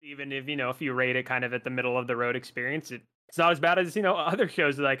even if if you rate it kind of at the middle of the road experience, it's not as bad as other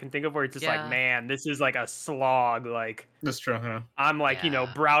shows that I can think of where it's just like, Yeah. man, this is like a slog. Like That's true, huh? I'm like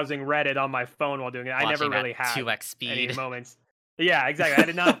Yeah. browsing Reddit on my phone while doing it. I never Watching at really had 2x any speed. moments. Yeah, exactly. I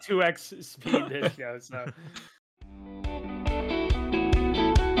did not 2x speed this show, so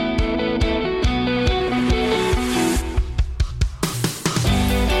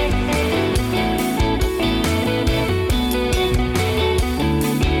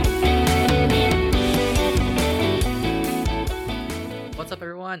What's up,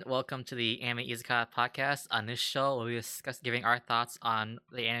 everyone? Welcome to the Anime Izaka podcast. On this show, we'll be giving our thoughts on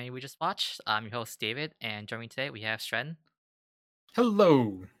the anime we just watched. I'm your host, David, and joining me today, we have Stren.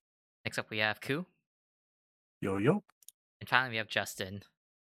 Hello. Next up, we have Ku. Yo yo. And finally, we have Justin.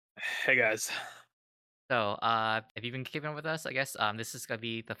 hey guys. So, if you've been keeping up with us, I guess this is going to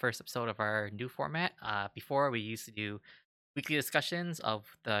be the first episode of our new format. Before, we used to do weekly discussions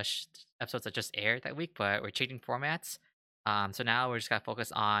of the episodes that just aired that week, but we're changing formats. So now we're just going to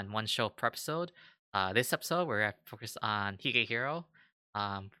focus on one show per episode. This episode, we're going to focus on Hige Hero,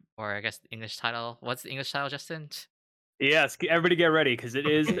 or I guess the English title. What's the English title, Justin? Yes, everybody get ready because it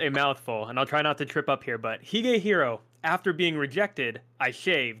is a mouthful, and I'll try not to trip up here. But Hige Hero, after being rejected, I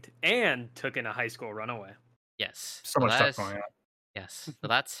shaved and took in a high school runaway. Yes. So much stuff going on. Yes. So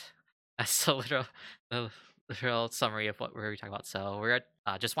that's the literal summary of what we're talking about. So we're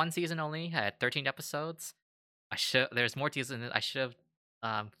at just one season only, had 13 episodes. There's more seasons. I should have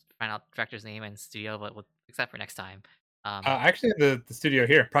find out director's name and studio, but except for next time. Actually, the studio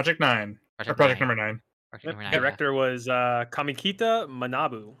here, Project 9. Or Project number 9. Project number 9. Director was Kamikita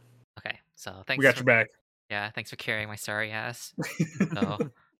Manabu. Okay, so thanks. We got your back. Yeah, thanks for carrying my sorry ass.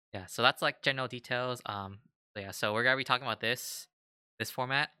 So yeah, so that's like general details. So we're gonna be talking about this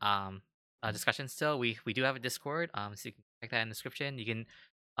format. Discussion still. We do have a Discord. So you can check that in the description. You can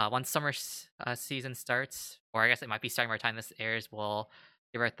once summer season starts, or I guess it might be starting by the time this airs, we'll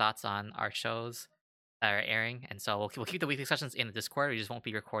give our thoughts on our shows that are airing, and so we'll keep the weekly discussions in the Discord. We just won't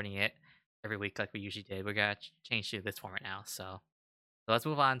be recording it every week like we usually did. We're gonna change to this format now. So let's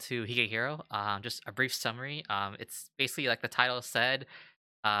move on to Hige Hero. Just a brief summary. It's basically like the title said.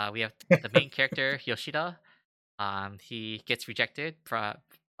 We have the main character Yoshida. He gets rejected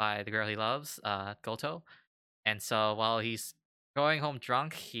by the girl he loves, Goto, and so while he's going home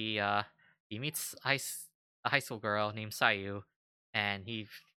drunk, he meets a high school girl named Sayu, and he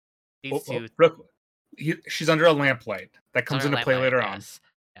needs to. She's under a lamplight. That comes into play later on.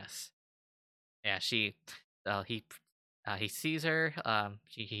 Yes. Yeah. He sees her.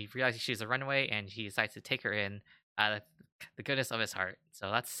 He realizes she's a runaway, and he decides to take her in out of the goodness of his heart.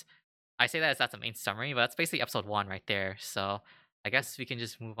 So I say that as that's the main summary, but that's basically episode 1 right there. So I guess we can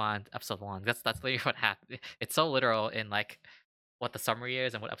just move on to episode 1. That's literally what happened. It's so literal in like what the summary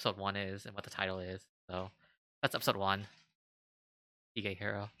is and what episode 1 is and what the title is. So that's episode 1. Hige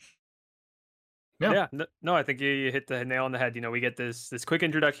Hero. Yeah. No, I think you hit the nail on the head. We get this quick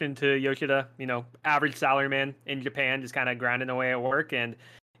introduction to Yoshida, average salaryman in Japan, just kind of grinding away at work, and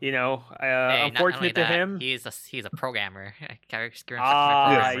unfortunate to him, he's a programmer.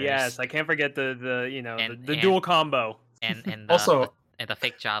 Yes, I can't forget the dual combo, and also the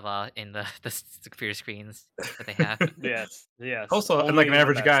fake Java in the computer screens that they have. yes. Also, like an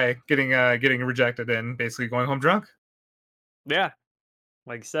average guy getting rejected and basically going home drunk. Yeah.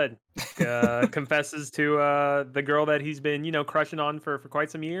 Like I said, confesses to the girl that he's been, crushing on for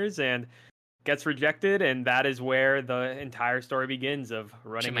quite some years, and gets rejected, and that is where the entire story begins of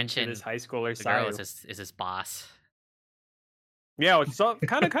running into this high schooler. The girl is his boss. Yeah, which is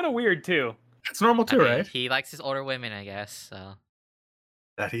kind of weird too. It's normal too, right? He likes his older women, I guess. So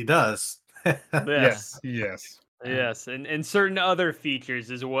That he does. Yes, and certain other features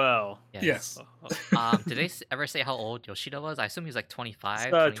as well. Yes. Did they ever say how old Yoshida was? I assume he's like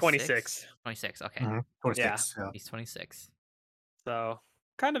 25. 26. 26. Okay. Mm-hmm. 26. Yeah. He's 26. So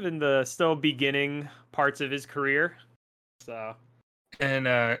kind of in the still beginning parts of his career. So.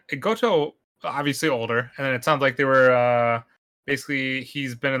 And Goto obviously older, and then it sounds like they were basically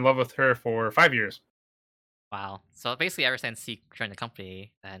he's been in love with her for 5 years. Wow. So basically, ever since he joined the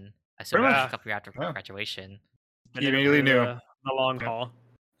company, then I assume a couple years after graduation. He immediately knew the long haul.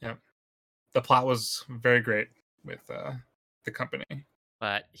 Yep. The plot was very great with the company.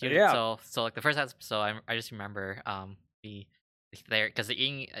 But so like the first episode, I just remember because they're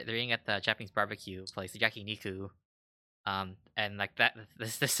eating at the Japanese barbecue place, the yakiniku. And like that,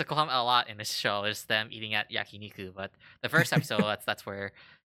 this will come a lot in this show is them eating at yakiniku. But the first episode, that's where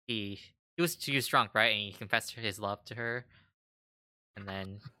he was drunk, right? And he confessed his love to her, and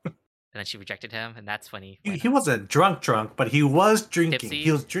then and then she rejected him, and that's when he He, went he wasn't drunk, but he was drinking. Tipsy?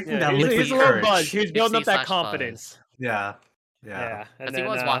 He was drinking Yeah, that he's liquid a little buzzed. courage. He was building up that Tipsy/buzz. confidence. Yeah, yeah. Yeah, and 'Cause he then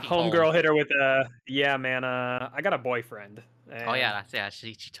was walking homegirl home. hit her with a, "Yeah, man, I got a boyfriend." Oh yeah, And that's yeah.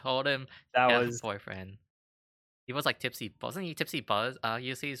 She told him that he had a was boyfriend. He was like tipsy. Wasn't he tipsy buzz?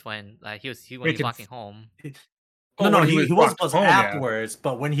 Ulysses when he was when he Wait, was did- walking home. Oh, No, when he was walked buzzed home, yeah. afterwards,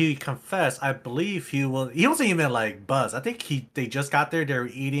 but when he confessed, I believe he wasn't even like buzzed. I think they just got there, they were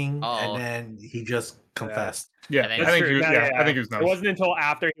eating, Oh. and then he just confessed. Yeah, And then- I That's think true. he was, No, I think he was It nice. wasn't until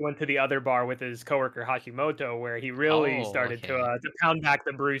after he went to the other bar with his coworker Hashimoto where he really Oh, started okay. to pound back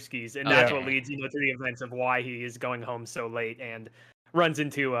the brewskis, and that's what Okay. leads to the events of why he is going home so late and runs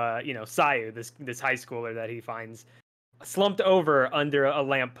into Sayu, this high schooler that he finds slumped over under a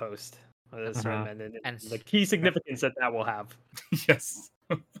lamppost. And And the key significance that will have. Yes.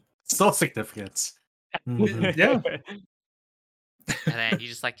 So significant. Mhm. Yeah. And then he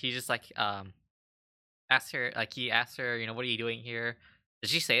just asked her what are you doing here? Did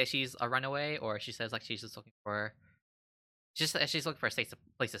she say that she's a runaway, or she says like she's just looking for she's looking for a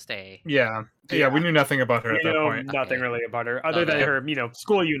place to stay? Yeah. Yeah. Yeah, we knew nothing about her We at that know point. nothing Okay. really about her other than Okay. her,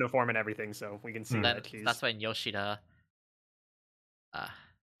 school uniform and everything. So we can see Mm. that she's. That's when Yoshida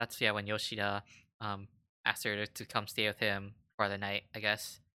when Yoshida asked her to come stay with him for the night, I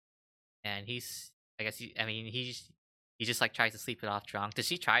guess. And he just like tries to sleep it off drunk. Did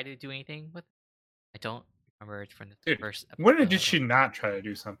she try to do anything with? I don't remember it from the Dude, first. When did episode. she not try to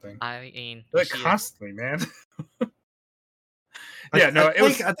do something? I mean, Like she- constantly, man. I- Yeah, no, I it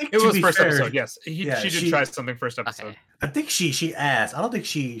was think- I think it to was be first fair, episode. Yes, yeah, she did she- try something first episode. okay. I think she asked. I don't think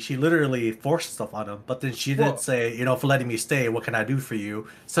she literally forced stuff on him, but then she Well- did say, for letting me stay, what can I do for you?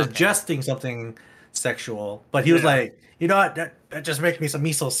 Suggesting something sexual. But he was Yeah. like, you know what, that just makes me some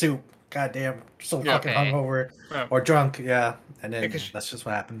miso soup. Goddamn, so Yeah. fucking Okay. hungover Yeah. or drunk, yeah. And then Yeah, 'cause that's just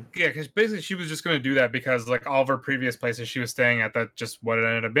what happened. Yeah, because basically she was just going to do that because like all of her previous places she was staying at, that just what it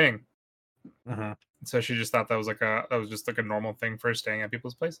ended up being. Mhm. So she just thought that was just like a normal thing for staying at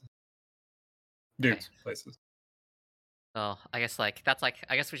people's places, dudes' places. So I guess I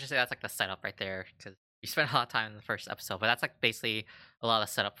guess we should say that's like the setup right there, because we spent a lot of time in the first episode, but that's like basically a lot of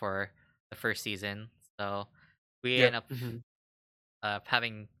setup for the first season. So we Yep. end up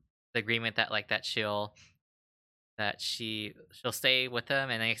having the agreement that she'll stay with him,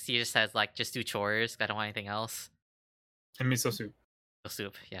 and then she just says like just do chores. I don't want anything else. And miso soup. The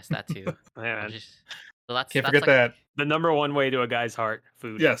soup, yes, that too. Man, So that's Can't that's forget like, that. the number one way to a guy's heart,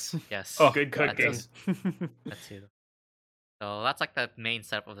 food. Yes. Yes, Oh, Good that cooking. That too. So that's like the main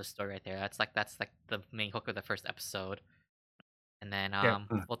setup of the story right there. That's like the main hook of the first episode. And then Yeah.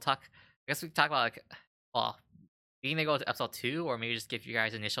 we'll talk. I guess we can talk about we can either go to episode 2, or maybe just give you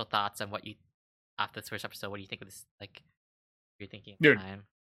guys initial thoughts on what you after this first episode. What do you think of this? Like, you're thinking, Dude. time.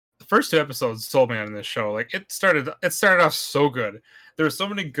 The first 2 episodes sold me on this show. Like it started off so good. There were so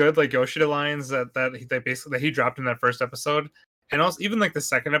many good like Yoshida lines that he dropped in that first episode, and also even like the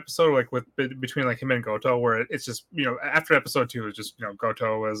second episode, like between like him and Goto, where it's just after episode 2 was just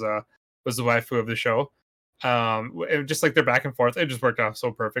Goto was the waifu of the show. And just like their back and forth, it just worked out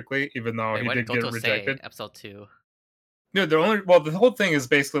so perfectly, even though Wait, he what did did get Goto rejected. say? Episode 2. No, the whole thing is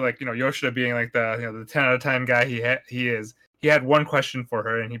basically like Yoshida being like the 10 out of 10 guy he is. He had one question for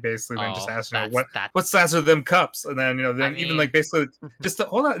her, and he basically then just asked her what's the answer to them cups, and then even like basically just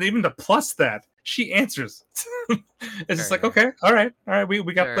hold on, even to plus that she answers. It's just like, Sure. okay, all right, we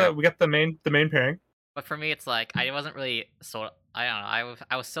got Sure. the main pairing. But for me, it's like I wasn't really I don't know.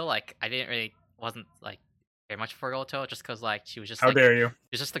 I was still like I didn't really wasn't like very much for Goto, just because like she was just How like dare you? she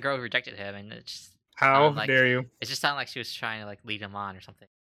was just the girl who rejected him, and it just How like- dare you? it just sounded like she was trying to like lead him on or something.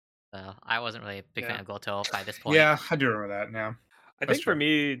 So I wasn't really a big fan Yeah. of Goto by this point. Yeah, I do remember that now. I That's think for true.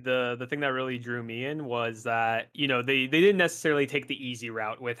 me, the thing that really drew me in was that they didn't necessarily take the easy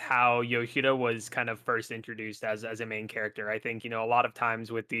route with how Yoshida was kind of first introduced as a main character. I think a lot of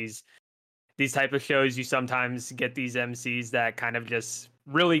times with these type of shows, you sometimes get these MCs that kind of just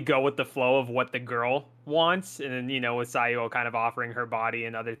really go with the flow of what the girl wants, and then with Sayo kind of offering her body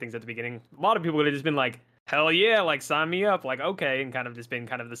and other things at the beginning, a lot of people would have just been like, hell yeah, like sign me up, like okay, and kind of just been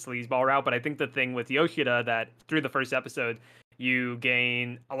kind of the sleazeball route. But I think the thing with Yoshida that through the first episode you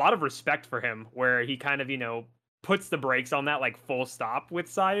gain a lot of respect for him, where he kind of puts the brakes on that like full stop with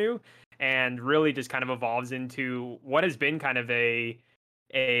Sayu, and really just kind of evolves into what has been kind of a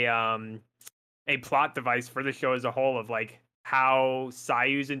plot device for the show as a whole, of like how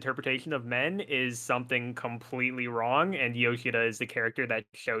Sayu's interpretation of men is something completely wrong, and Yoshida is the character that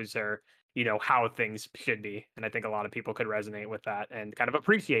shows her how things should be. And I think a lot of people could resonate with that and kind of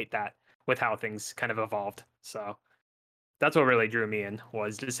appreciate that with how things kind of evolved. So That's what really drew me in,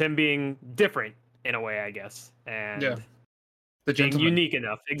 was just him being different in a way, I guess, and Yeah. The being gentleman. unique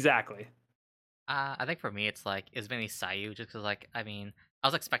enough. Exactly. I think for me, it's mainly Sayu, just because like I mean, I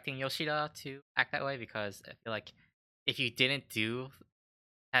was expecting Yoshida to act that way because I feel like if you didn't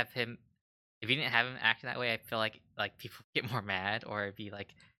have him, if you didn't have him acting that way, I feel like people get more mad or it'd be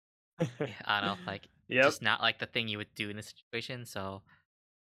like I don't know, like Yep. just not like the thing you would do in this situation. So,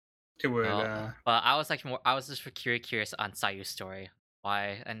 It would. but I was like I was just curious on Sayu's story,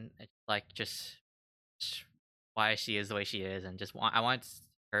 why and like just why she is the way she is, and just I want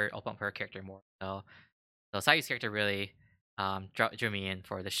her open up her character more. So Sayu's character really drew me in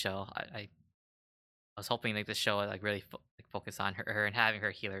for the show. I was hoping like the show would like really focus on her and having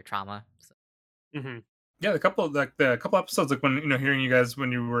her heal her trauma. So, Hmm. Yeah, the couple episodes, like when hearing you guys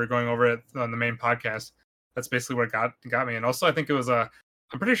when you were going over it on the main podcast, that's basically what got me. And also, I think it was I'm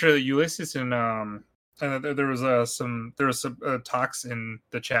pretty sure that Ulysses and there was some talks in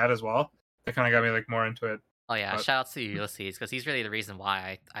the chat as well that kind of got me like more into it. oh yeah, But- shout out to Ulysses because he's really the reason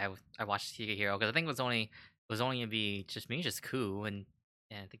why I watched Giga Hero, because I think it was only gonna be just me, just Ku, and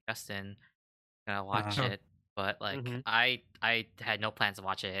I think Justin gonna watch Uh-huh. it. But like Mhm. I had no plans to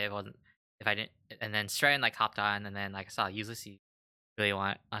watch it. It wasn't if I didn't, and then Strain like hopped on, and then like I saw Ulysses really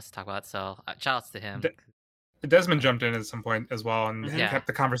want us to talk about it, so shout outs to him. De- Desmond jumped in at some point as well and Mhm. Yeah. kept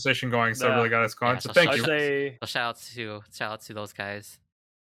the conversation going, so it Yeah. really got us going. Yeah, so so thank I'd you. say, So shout out to those guys.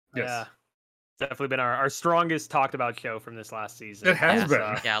 Yes. yeah, definitely been our strongest talked about show from this last season. It has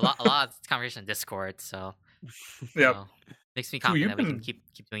Yeah, been. Yeah, a lot of conversation in Discord, so Yep. makes me Cool, confident you've that we can been-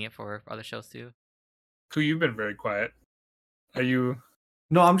 keep doing it for other shows too. Ku, you've been very quiet. Are you?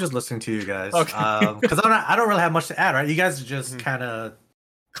 No, I'm just listening to you guys. Okay. Because I don't really have much to add, right? You guys are just Mhm. kind of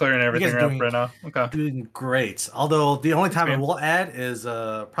Clearing everything guys up doing- right now. Okay. doing great. Although the only time I man. will add is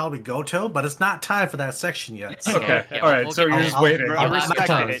probably Goto, but it's not time for that section yet. So Okay. Yeah, All right. we'll so get you're to just it. waiting. I You'll have respect your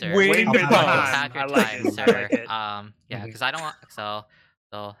time, it. sir. Waiting Waiting to for pause. time. Have your I like time, it. sir. I like it. Yeah, Mhm. because I don't want so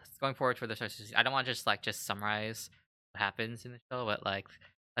going forward for the show, I don't want to just summarize what happens in the show, but like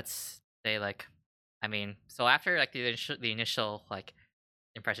let's say like I mean, so after like the initial like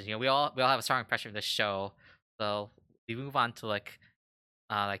impressions, we all have a strong impression of this show. So we move on to like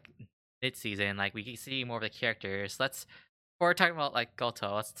mid season, like we can see more of the characters. Before we're talking about like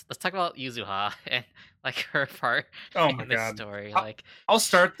Goto, let's talk about Yuzuha and like her part Oh my in this god. story. I'll- Like I'll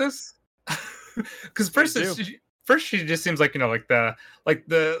start this because first do. she just seems like like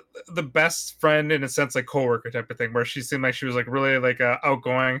the best friend in a sense, like coworker type of thing, where she seemed like she was like really like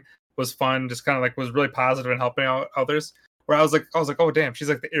outgoing, was fun, just kind of like was really positive and helping out others. Where I was like, oh damn, she's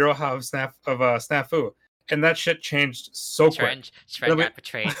like the Iroha of Snafu, and that shit changed so quick. Shren Let me- got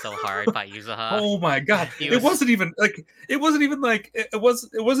betrayed so hard by Yuzuha. Oh my god! He It was- wasn't even like it wasn't even like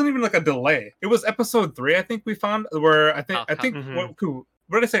a delay. It was episode 3, I think we found, where I think Oh, Mhm.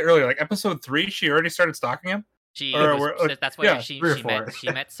 what did I say earlier? Like episode 3, she already started stalking him. She Or was, we're, like, that's where yeah, she 3 or she met 4. she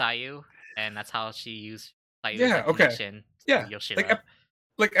met Sayu, and that's how she used Sayu's Yeah, okay. information Yeah, to Yoshida.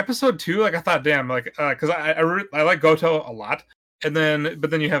 like episode 2, like I thought, damn, like because I like Goto a lot, and then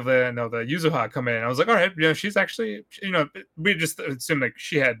you have the Yuzuha come in, and I was like, all right, she's actually, we just assumed like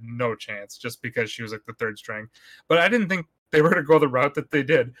she had no chance just because she was like the third string, but I didn't think they were to go the route that they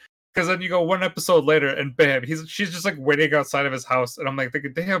did. Because then you go one episode later, and bam, she's just like waiting outside of his house, and I'm like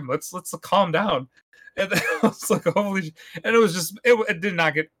thinking, damn, let's calm down. And then I was like, holy, and it was just it did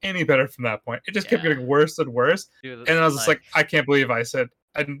not get any better from that point. It just kept Yeah. getting worse and worse. Dude, And I was just like, I can't believe I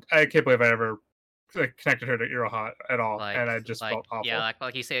can't believe I ever like, connected her to Iroha at all, and I just felt awful. Yeah,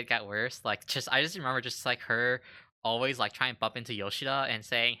 like you say, it got worse. Like, I just remember just like her always like trying to bump into Yoshida and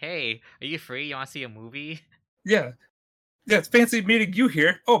saying, "Hey, are you free? You want to see a movie?" Yeah, it's fancy meeting you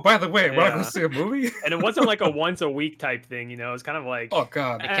here. Oh, by the way, want to go Yeah. see a movie? And it wasn't like a once a week type thing, It was kind of like Oh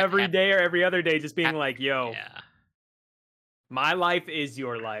god, It kept every hap- day or every other day, just being hap- like, "Yo, Yeah. my life is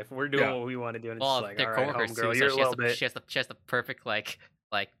your life. We're doing Yeah. what we want to do." And it's Well, just like, they're "All right, coworkers homegirl, too, you're so a little bit." she has the perfect like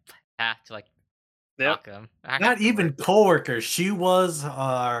path to like Yep. talk him. Not even coworkers. She was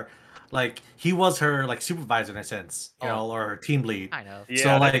he was her like supervisor in a sense, Oh. or her team lead. I know. Yeah, So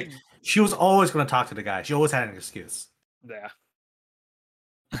that- like she was always going to talk to the guy. She always had an excuse. Yeah.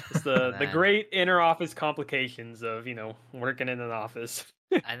 It's the Man. great inner office complications of working in an office.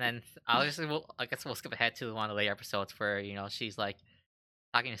 And then I guess we'll skip ahead to one of the later episodes where she's like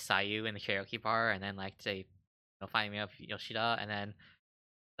talking to Sayu in the karaoke bar, and then like they finding me up Yoshida, and then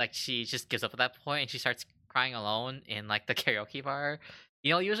like she just gives up at that point and she starts crying alone in like the karaoke bar.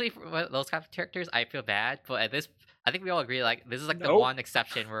 Usually for those kind of characters, I feel bad, but at this, I think we all agree like this is like the Nope. one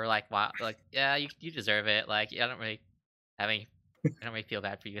exception where like wow, like yeah, you deserve it. Like I don't really feel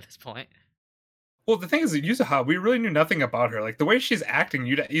bad for you at this point. Well, the thing is, that Yuzuha, we really knew nothing about her. Like the way she's acting,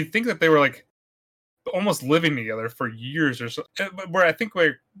 you'd think that they were like almost living together for years or so. Where I think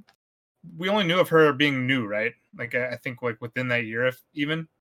like we only knew of her being new, right? Like I think like within that year, if even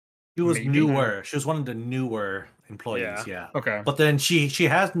She was maybe. newer. She was one of the newer employees. Yeah. Okay. But then she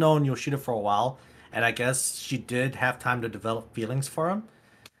has known Yoshida for a while, and I guess she did have time to develop feelings for him.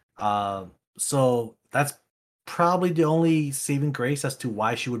 So that's probably the only saving grace as to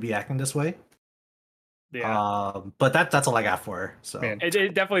why she would be acting this way. Yeah. But that's all I got for her. So Man.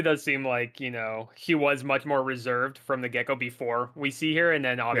 It definitely does seem like, he was much more reserved from the get-go before we see her. And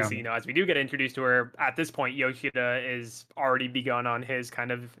then obviously, as we do get introduced to her, at this point, Yoshida is already begun on his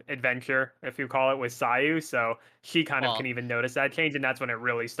kind of adventure, if you call it, with Sayu. So she kind of can even notice that change. And that's when it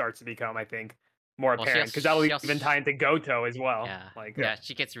really starts to become, I think, more apparent. Because that'll even tie into Goto as well. Yeah,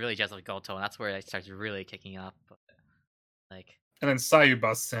 she gets really jealous of Goto, and that's where it starts really kicking up. Like, and then Sayu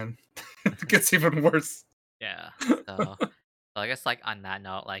busts in. It gets even worse. Yeah. So I guess like on that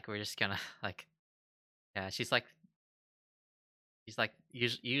note, like we're just gonna like, yeah, she's like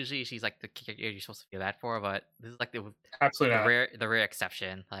usually she's like the character you're supposed to feel bad for, but this is like the Absolutely not. rare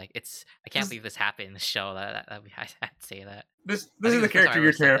exception. Like I can't believe this happened in the show. That I had to say that. This is the character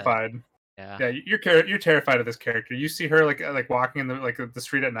you're terrified. Yeah, you're terrified of this character. You see her like walking in the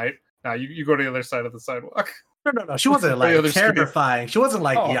street at night. Now you go to the other side of the sidewalk. No. She wasn't like terrifying. She wasn't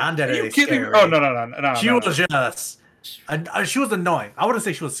like yandere scary. Oh no. She was just. She was annoying. I wouldn't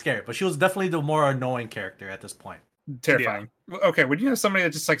say she was scary, but she was definitely the more annoying character at this point. Terrifying. Yeah. Okay, when you have somebody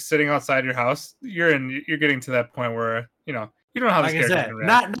that's just like sitting outside your house, you're getting to that point where you don't know how this character can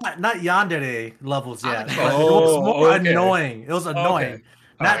react. Not yandere levels yet. But it was more annoying. It was annoying. Okay.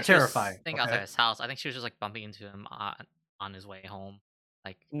 Not terrifying. I think outside his house. I think she was just like bumping into him on his way home.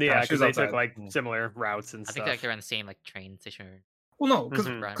 Like because they took like similar routes and stuff. I think they're on the same like train station. Well, no, because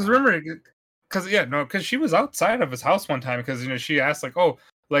remember, because she was outside of his house one time because she asked like, oh,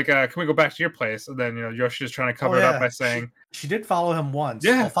 like can we go back to your place? And then Yoshida's trying to cover it up by saying she did follow him once.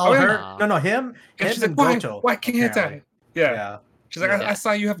 Yeah, I'll follow her. No, him. And she's like, why can't I? Yeah. She's like, I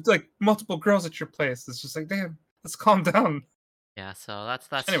saw you have like multiple girls at your place. It's just like, damn, let's calm down. Yeah, so that's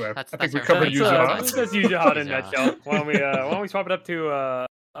anyway. That's, I think we covered Yuzuha. That's Yuzuha in a nutshell. Why don't we swap it up to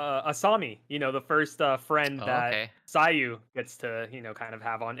Asami? The first friend that Sayu gets to kind of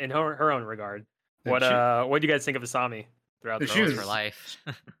have on in her own regard. What do you guys think of Asami throughout her life?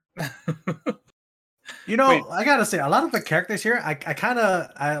 I gotta say, a lot of the characters here,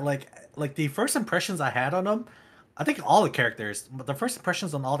 I like the first impressions I had on them. I think all the characters, but the first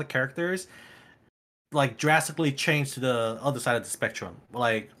impressions on all the characters, like drastically changed to the other side of the spectrum.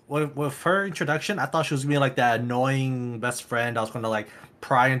 Like with her introduction, I thought she was gonna be like that annoying best friend. I was gonna like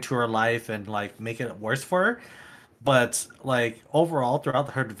pry into her life and like make it worse for her. But like overall, throughout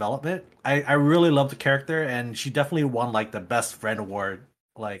her development, I really love the character, and she definitely won like the best friend award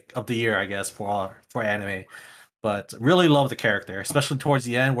like of the year, I guess, for anime. But really love the character, especially towards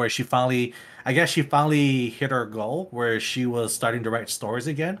the end where she finally hit her goal, where she was starting to write stories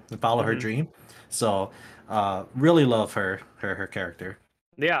again and follow her dream. So really love her character.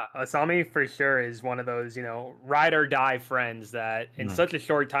 Yeah, Asami for sure is one of those, ride or die friends that in such a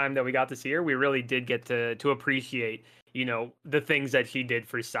short time that we got to see her, we really did get to appreciate, the things that she did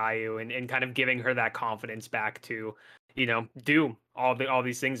for Sayu and kind of giving her that confidence back to, do all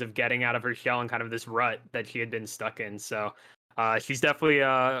these things of getting out of her shell and kind of this rut that she had been stuck in. So she's definitely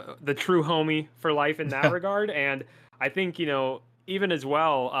the true homie for life in that regard. And I think, even as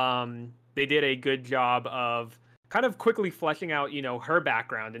well, they did a good job of kind of quickly fleshing out, her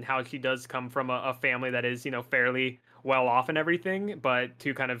background and how she does come from a family that is, fairly well off and everything. But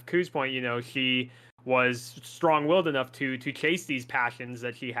to kind of Ku's point, she was strong-willed enough to chase these passions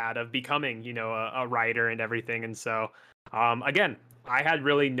that she had of becoming, a writer and everything. And so, again, I had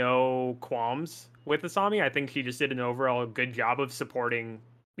really no qualms with Asami. I think she just did an overall good job of supporting,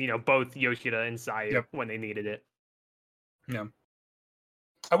 both Yoshida and Sayu when they needed it. Yeah.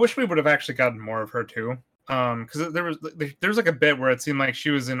 I wish we would have actually gotten more of her too. Because there was like a bit where it seemed like she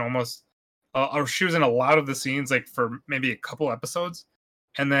was in almost or she was in a lot of the scenes like for maybe a couple episodes,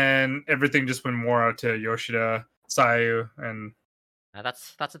 and then everything just went more out to Yoshida, Sayu, and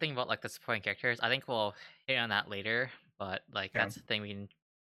that's the thing about like the supporting characters. I think we'll hit on that later, but like that's the thing we can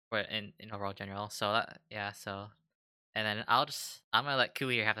put in overall general. So so and then I'm gonna let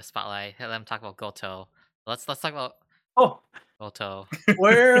Kui here have the spotlight. Let him talk about Goto. Let's talk about Goto.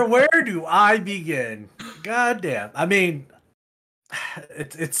 Where do I begin? God damn. I mean,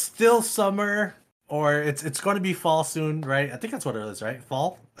 it's still summer, or it's going to be fall soon, right? I think that's what it is, right?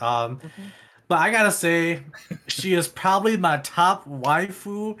 Fall. But I gotta say, she is probably my top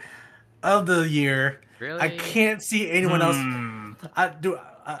waifu of the year. I Really? can't see anyone else. Hmm.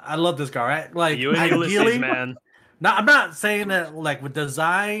 I love this girl, right? Like You and Ulysses, ideally, man. now I'm not saying that like with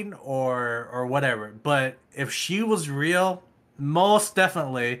design or whatever, but if she was real, most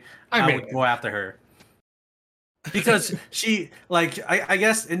definitely I I mean- would go after her. Because she like I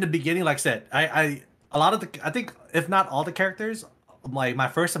guess in the beginning, like I said, I a lot of the I think if not all the characters, like my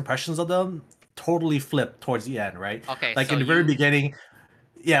first impressions of them totally flipped towards the end, right? Okay, Like so in the very you beginning,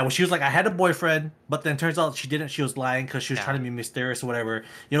 yeah, when she was like, I had a boyfriend, but then turns out she didn't. She was lying because she was trying Yeah. to be mysterious or whatever.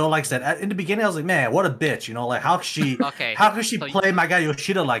 You know, like I said, in the beginning, I was like, man, what a bitch. You know, like how could she, Okay, how could she so play my guy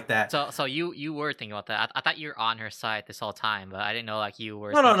Yoshida like that? so you were thinking about that. I thought you were on her side this whole time, but I didn't know like you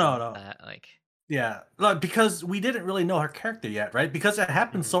were No, no, thinking no, about no. that. Like, Yeah, like because we didn't really know her character yet, right? Because it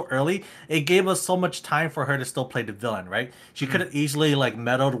happened Mhm. so early, it gave us so much time for her to still play the villain, right? She could have easily like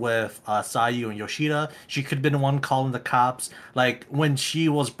meddled with Sayu and Yoshida. She could have been the one calling the cops. Like when she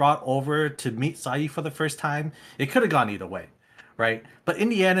was brought over to meet Sayu for the first time, it could have gone either way, right? But in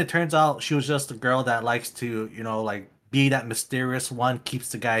the end, it turns out she was just a girl that likes to, you know, like be that mysterious one, keeps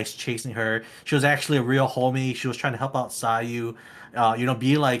the guys chasing her. She was actually a real homie. She was trying to help out Sayu, you know,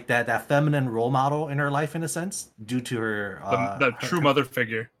 be like that feminine role model in her life in a sense, due to her The her, true mother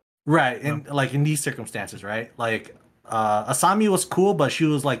figure. right, and like in these circumstances, right? Like Asami was cool, but she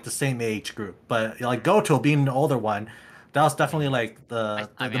was like the same age group. But like Goto being the older one, that was definitely like I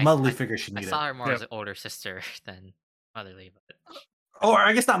the mean, motherly figure she I needed. saw her more Yeah. as an older sister than motherly, but Or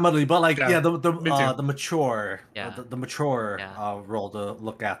I guess not motherly, but like Yeah, the me too. the mature, Yeah. the mature Yeah. role to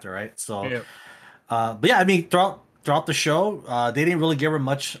look after, right? So, Yeah. but yeah, I mean throughout the show, they didn't really give her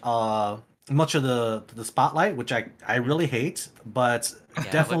much of the spotlight, which I really hate. But Yeah,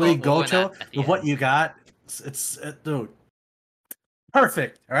 definitely we'll go in Goto that at the with what end. you got, dude,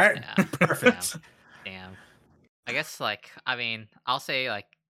 perfect. All right, Yeah. perfect. Damn. I guess like I mean, I'll say like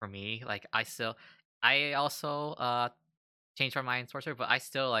for me, like I also changed my mind towards her, but I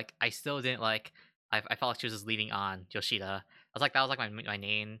still didn't like I felt like she was just leading on Yoshida. I was like that was like my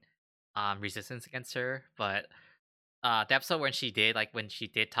main resistance against her, but the episode when she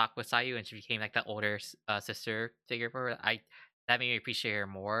did talk with Sayu and she became like that older sister figure for her, that made me appreciate her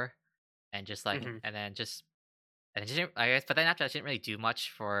more and just like Mhm. and she didn't, I guess, but then after that, she didn't really do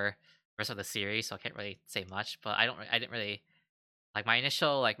much for the rest of the series, so I can't really say much. But I didn't really like my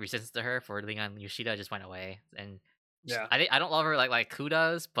initial like resistance to her for leaning on Yoshida just went away, and Yeah. I don't love her like Ku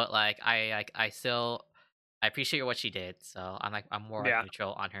does, but like I still I appreciate what she did, so I'm more like Yeah.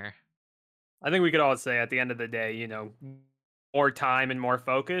 neutral on her. I think we could all say at the end of the day, you know, more time and more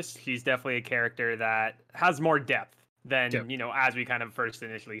focus. She's definitely a character that has more depth than, Yep. you know, as we kind of first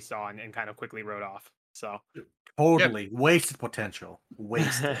initially saw and kind of quickly wrote off. So, Totally wasted potential.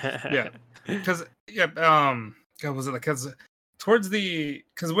 Wasted. Yeah. Because God, was it like because towards the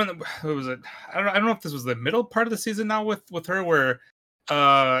because when what was it? I don't know if this was the middle part of the season now with her where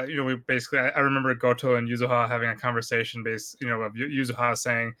you know we basically I remember Goto and Yuzuha having a conversation based you know of Yuzuha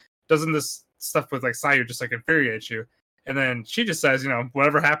saying doesn't this stuff with like Sayu just like infuriate you? And then she just says, you know,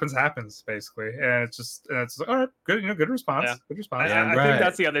 whatever happens, happens, basically. And it's like, all right, good, you know, good response. Yeah. Good response. Yeah, I think right.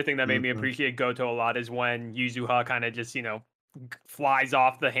 that's the other thing that made me Mhm. appreciate Goto a lot is when Yuzuha kind of just, you know, flies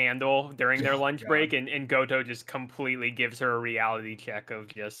off the handle during their Oh, lunch God. break and Goto just completely gives her a reality check of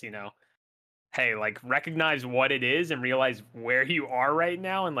just, you know, hey, like recognize what it is and realize where you are right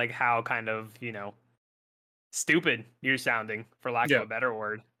now and like how kind of, you know, stupid you're sounding, for lack of Yeah. a better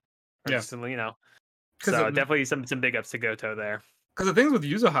word. Or Yeah. just, you know. 'Cause So it- definitely some big ups to Goto there. Because the things with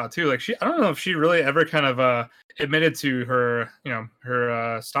Yuzuha too, like I don't know if she really ever kind of admitted to her, you know,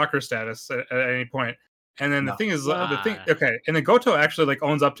 her stalker status at any point. And then the No. thing is, Ah. okay, and then Goto actually like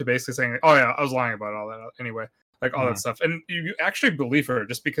owns up to basically saying, "Oh yeah, I was lying about all that anyway," like all that stuff, and you actually believe her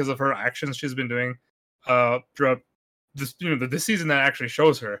just because of her actions she's been doing, throughout this, you know, this season that actually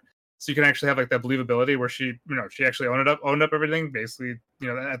shows her. So you can actually have like that believability where she, you know, she actually owned up everything. Basically, you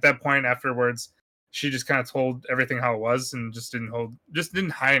know, at that point afterwards she just kind of told everything how it was and just didn't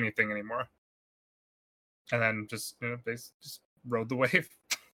hide anything anymore. And then just you know just rode the wave.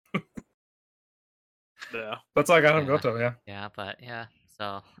 Yeah. That's all I got on Yeah. Goto. Yeah, Yeah, but yeah.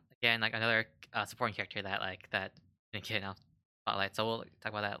 So again, like another supporting character that didn't get enough spotlight. So we'll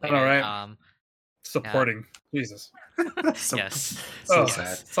talk about that I know, later. right? Supporting Jesus. So, Yes. so Oh,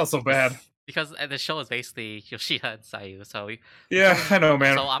 sad. it's not so bad. Because the show is basically Yoshida and Sayu, so Yeah, I know,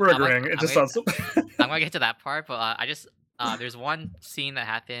 man. So We're I'm like- agreeing. It I'm just gonna- sounds so. I'm gonna get to that part, but I just there's one scene that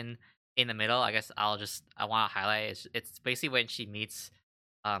happened in the middle. I guess I want to highlight. It's basically when she meets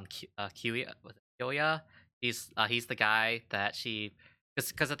Kyoya. Kyoya. He's the guy that she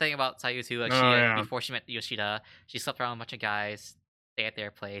because the thing about Sayu too, like Oh, she yeah. before she met Yoshida, she slept around with a bunch of guys. stay at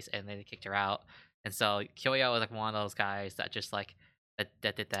their place, and then they kicked her out. And so Kyoya was like one of those guys that just like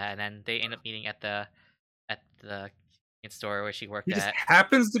that did that, and then they end up meeting at the convenience store where she worked He just at.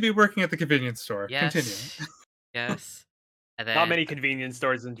 happens to be working at the convenience store. Continue. Yes, yes. And Not then many convenience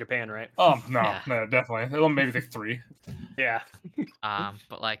stores in Japan, right? Oh no, Yeah. no, definitely. Well, maybe like 3. Yeah.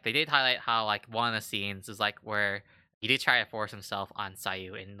 but like they did highlight how like one of the scenes is like where he did try to force himself on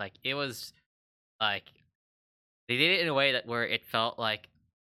Sayu, and like it was like they did it in a way that where it felt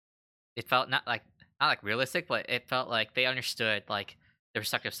not like realistic, but it felt like they understood like the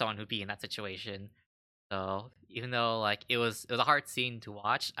perspective of someone who'd be in that situation. So even though like it was a hard scene to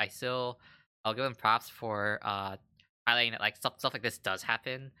watch, I'll give them props for highlighting that like stuff like this does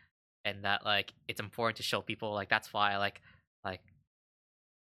happen, and that like it's important to show people like that's why like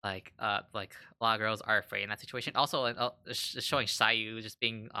like a lot of girls are afraid in that situation. Also, just showing Sayu just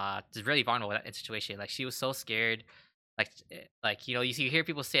being just really vulnerable in that situation. Like she was so scared. Like you hear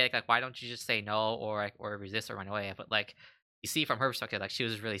people say like why don't you just say no or like or resist or run away? But like you see from her perspective, like she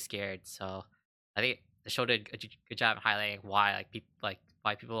was really scared. So I think the show did a good job of highlighting why like people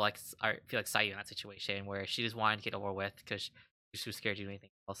why people like feel like Sayu in that situation where she just wanted to get over with because she's too scared to do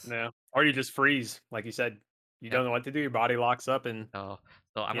anything else. Yeah. Or you just freeze, like you said. You Yep. don't know what to do. Your body locks up, and So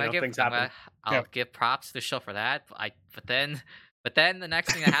I'm You gonna know, give things happen. I'll give props to the show for that. But then the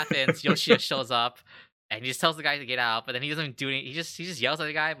next thing that happens, Yoshida shows up and he just tells the guy to get out, but then he doesn't even do any he just yells at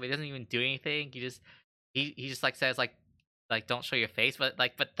the guy, but he doesn't even do anything. He just like says like don't show your face, but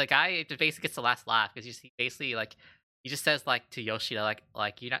the guy just basically gets the last laugh because he basically like he just says like to Yoshida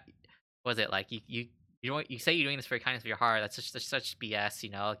like you're not what was it like you say you're doing this for the kindness of your heart. That's such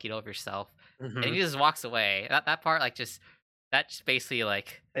BS, get over yourself. And Mhm. he just walks away. That part like that just basically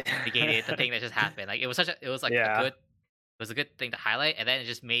like negated the thing that just happened. Like it was Yeah. it was a good thing to highlight, and then it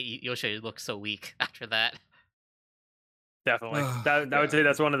just made Yoshida look so weak after that. Definitely. Oh, That I would say God.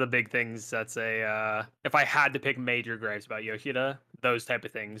 that's one of the big things. That's if I had to pick major gripes about Yoshida, those type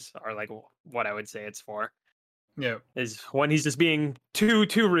of things are like what I would say it's for. Yeah. Is when he's just being too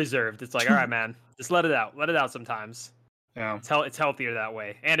reserved. It's like, all right, man, just let it out. Let it out sometimes. Yeah. It's healthier that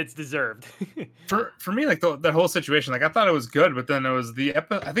way, and it's deserved. For me, like the whole situation, like I thought it was good, but then it was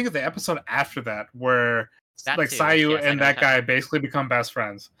I think it's the episode after that where That like too, Sayu yes, I and know that what guy happened. basically become best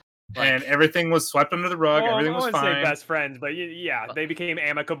friends, Like and everything was swept under the rug. Well, Everything I was wouldn't say fine. best friends, but yeah, But- they became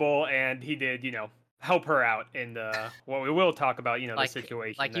amicable, and he did, help her out in what we will talk about, the like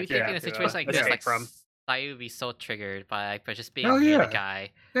situation. like you that she think yeah, in a had to, situation like this, escape like from. Sayu would be so triggered by just being Hell near the yeah. guy.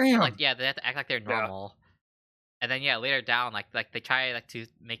 Damn. Like yeah, they have to act like they're normal. And then yeah, later down, like they try like to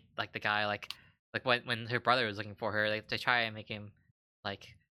make like the guy like when her brother was looking for her, like they try and make him like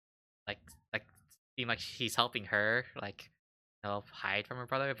like like seem like he's helping her, like hide from her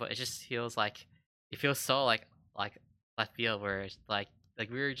brother, but it just feels like it feels so like left field where it's like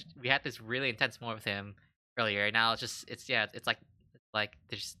we had this really intense moment with him earlier, and now it's like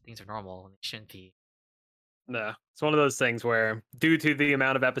there's things are normal and they shouldn't be. No, it's one of those things where, due to the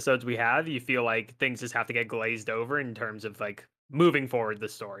amount of episodes we have, you feel like things just have to get glazed over in terms of like moving forward the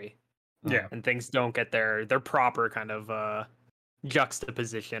story, Yeah. and things don't get their proper kind of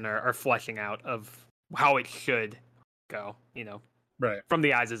juxtaposition or fleshing out of how it should go, Right. from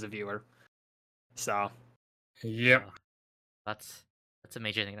the eyes as a viewer. So Yep. So that's a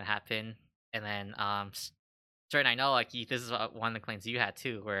major thing that happened. And then Jordan, I know like this is one of the claims you had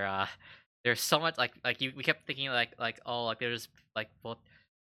too, where there's so much we kept thinking like oh like there's like both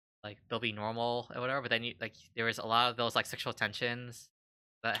like they'll be normal or whatever, but then there was a lot of those like sexual tensions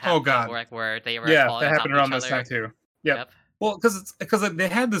that Oh, happened God. where they were Yeah, falling that on top happened of around each this other. time too. Yep. Yep. Well, because they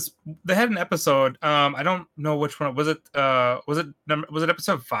had an episode. I don't know which one was it. Was it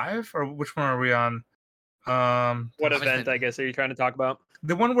episode 5 or which one are we on? what Obviously- event, I guess, are you trying to talk about?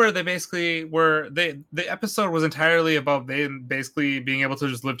 The one where they basically the episode was entirely about them basically being able to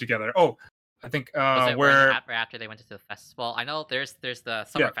just live together. Oh, I think Was it where after they went to the festival? I know there's the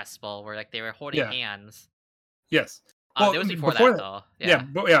summer festival where like they were holding Yeah. hands. yes. It was before that though. Yeah,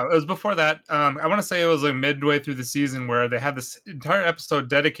 it was before that. I want to say it was like midway through the season where they had this entire episode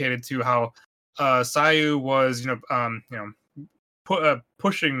dedicated to how Sayu was,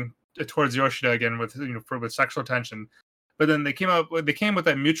 pushing towards Yoshida again with with sexual tension. But then they came with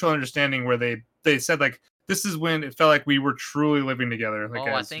that mutual understanding where they said like this is when it felt like we were truly living together, like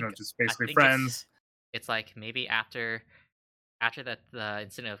I as think- just I basically think friends. It's like maybe after the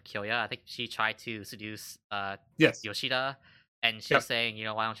incident of Kyoya, I think she tried to seduce Yes. Yoshida, and she was saying,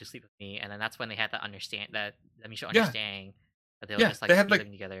 why don't you sleep with me? And then that's when they had that mutual Yeah. understanding that they were Yeah, just like they had, be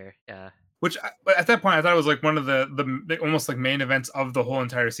living together. Yeah. Which but at that point I thought it was like one of the almost like main events of the whole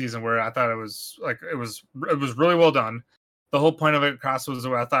entire season, where I thought it was really well done. the whole point of it across was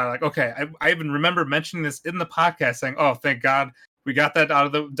where I thought like, okay, I even remember mentioning this in the podcast, saying, "Oh, thank God we got that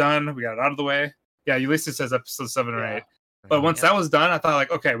done. We got it out of the way." Yeah, Ulysses says episode 7 or 8. But once that was done, I thought like,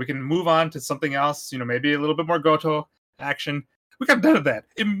 okay, we can move on to something else. Maybe a little bit more Goto action. We got done with that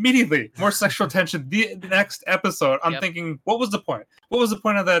immediately. More sexual tension. The next episode, I'm thinking, what was the point? What was the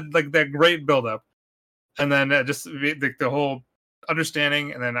point of that? Like that great buildup, and then just the whole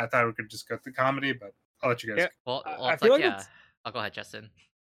understanding. And then I thought we could just go to the comedy, but I'll let you guys. Yeah. Well, I feel like it's... I'll go ahead, Justin.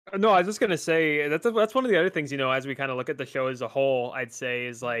 No, I was just gonna say that's one of the other things, as we kind of look at the show as a whole, I'd say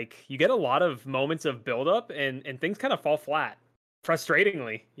is like you get a lot of moments of buildup and things kind of fall flat,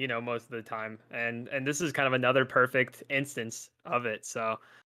 frustratingly, most of the time. And this is kind of another perfect instance of it. So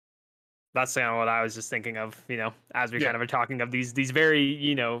that's kind of what I was just thinking of, as we kind of are talking of these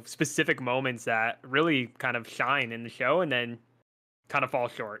very, specific moments that really kind of shine in the show and then kind of fall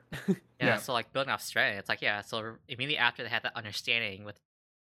short. Yeah, so like building off strength, it's like so immediately after they had that understanding with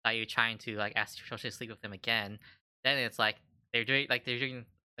you trying to like ask Yoshi to sleep with him again, then it's like they're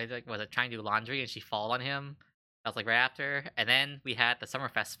trying to do laundry and she fall on him. That was like right after, and then we had the summer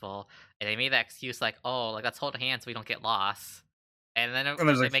festival and they made that excuse like, oh, like let's hold hands so we don't get lost, and then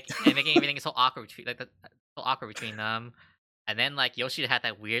making everything so awkward between them. And then like Yoshi had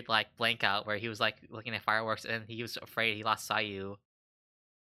that weird like blank out where he was like looking at fireworks and he was afraid he lost Sayu.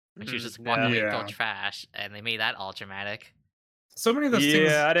 And she was just walking away throwing trash, and they made that all dramatic. So many of those things.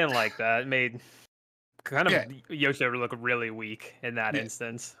 Yeah, I didn't like that. It made kind of Yoshi look really weak in that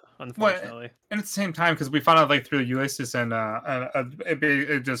instance, unfortunately. And at the same time, because we found out like through Ulysses and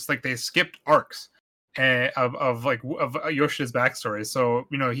it just like they skipped arcs of Yoshi's backstory. So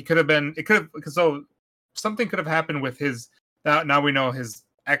so something could have happened with his. Now we know his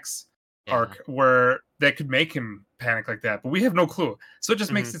ex arc where that could make him panic like that, but we have no clue. So it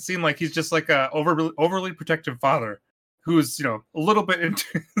just makes it seem like he's just like a overly protective father who's a little bit into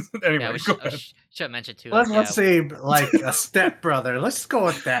anyway. Should have mentioned too. Let's say like a stepbrother. Let's go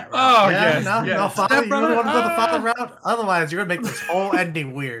with that route. Oh No, father. You don't want to go the father route. Otherwise, you're gonna make this whole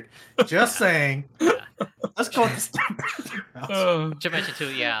ending weird. Just saying. Let's go with the stepbrother route. Should mention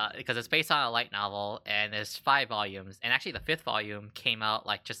too, because it's based on a light novel and there's 5 volumes, and actually the 5th volume came out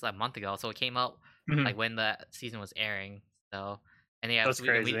like just a month ago, so it came out like when the season was airing. So. And that's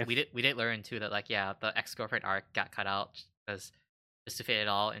crazy. We did learn too that like the ex-girlfriend arc got cut out because just to fit it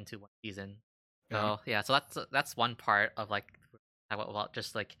all into one season. So so that's one part of like about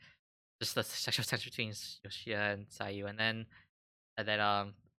just the sexual tension between Yoshida and Sayu, and then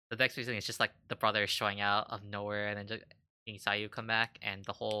the next reason is just like the brothers showing out of nowhere and then just seeing Sayu come back and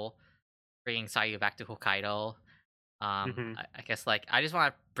the whole bringing Sayu back to Hokkaido. I guess like I just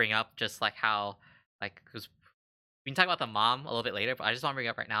want to bring up just like how like because. We can talk about the mom a little bit later, but I just want to bring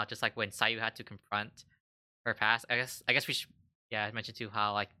up right now, just like when Sayu had to confront her past. I guess we should, I mentioned too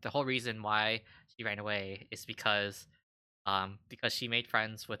how like the whole reason why she ran away is because she made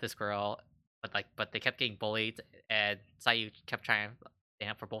friends with this girl, but they kept getting bullied, and Sayu kept trying to stand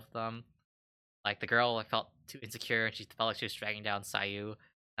up for both of them. Like the girl felt too insecure, and she felt like she was dragging down Sayu,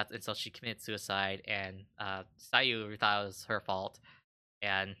 and so she committed suicide. And Sayu thought it was her fault.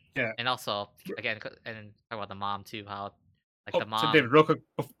 And also again, and talk about the mom too. How like the mom. So David, real quick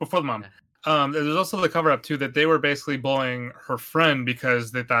before the mom, there's also the cover up too that they were basically bullying her friend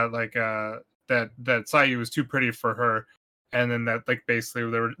because they thought like that Sayu was too pretty for her, and then that like basically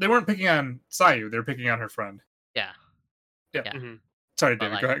they weren't picking on Sayu, they were picking on her friend. Yeah. Sorry,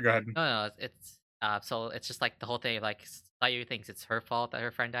 David. Like, go ahead. No, it's so it's just like the whole thing. Like Sayu thinks it's her fault that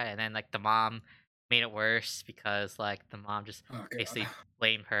her friend died, and then like the mom made it worse because like the mom just basically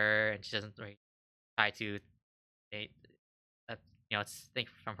blamed her, and she doesn't really try to it's think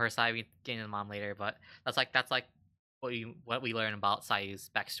from her side. We get into the mom later, but that's like what we learn about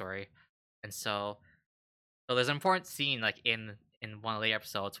Sayu's backstory. And so there's an important scene like in one of the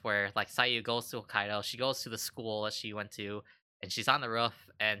episodes where like Sayu goes to Hokkaido, she goes to the school that she went to, and she's on the roof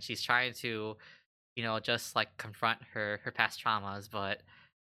and she's trying to just like confront her past traumas. But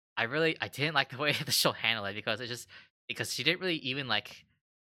I didn't like the way the show handled it because she didn't really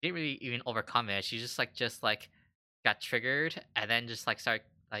even overcome it. She just got triggered and then just like started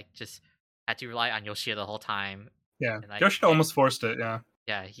like just had to rely on Yoshida the whole time. Yeah, and, like, Yoshida almost forced it.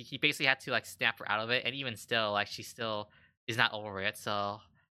 Yeah, he basically had to like snap her out of it, and even still, like she still is not over it. So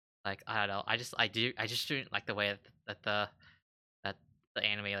like I don't know, I just didn't like the way that the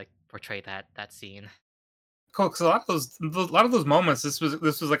anime like portrayed that scene. Cool, because a lot of those moments, this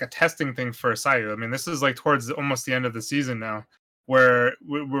was like a testing thing for Sayu. I mean, this is like towards almost the end of the season now, where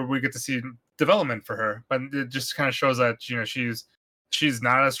we get to see development for her, but it just kind of shows that she's she's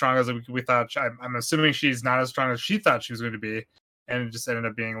not as strong as we thought. I'm assuming she's not as strong as she thought she was going to be, and it just ended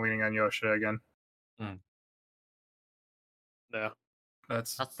up being leaning on Yoshida again. Yeah.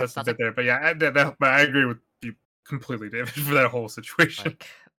 That's That's- the that's bit like- there. But yeah, but I agree with you completely, David, for that whole situation. Like,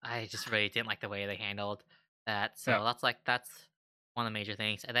 I just really didn't like the way they handled that. So Yeah. that's one of the major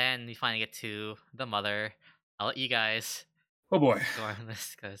things. And then we finally get to the mother. I'll let you guys Oh boy. go on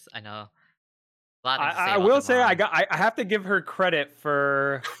this because I know a lot of things to say I about will the say mom. I have to give her credit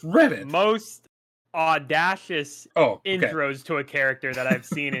for Reddit. most audacious Oh, okay. intros to a character that I've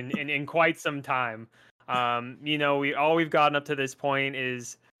seen in quite some time. You know, we've gotten up to this point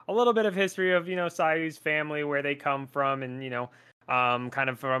is a little bit of history of, you know, Sayu's family, where they come from, and, you know, kind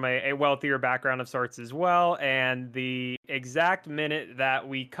of from a wealthier background of sorts as well. And the exact minute that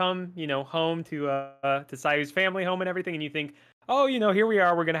we come, you know, home to Sayu's family home and everything, and you think, oh, you know, here we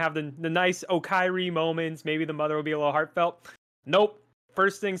are, we're gonna have the nice Okairi moments, maybe the mother will be a little heartfelt. Nope.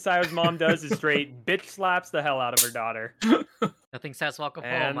 First thing Sayu's mom does is straight bitch slaps the hell out of her daughter. Nothing says welcome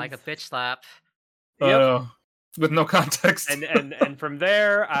home like a And- bitch slap. Yep. With no context. and from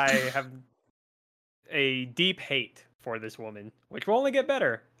there, I have a deep hate for this woman, which will only get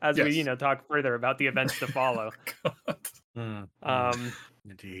better as we, Yes. you know, talk further about the events to follow.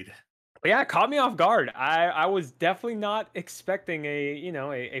 Indeed. But yeah, it caught me off guard. I was definitely not expecting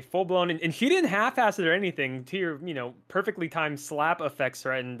a full blown, and she didn't half-ass it or anything. To your, you know, perfectly timed slap effects,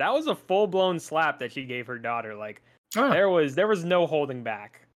 right? And that was a full blown slap that she gave her daughter. Like Oh, yeah. there was no holding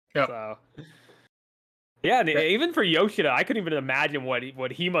back. Yep. So yeah, and Yeah. even for Yoshida, I couldn't even imagine what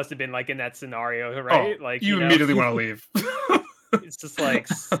he must have been like in that scenario, right? Oh, Like you know, immediately want to leave. It's just like,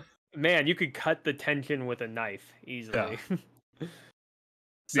 man, you could cut the tension with a knife easily.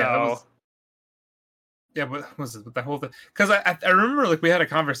 So Yeah, that was- Yeah, what was it with that whole thing? Because I remember like we had a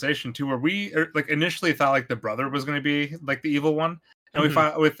conversation too where we like initially thought like the brother was going to be like the evil one, and Mhm.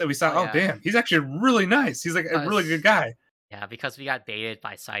 we saw Oh, oh yeah. damn, he's actually really nice. He's like a really good guy. Yeah, because we got baited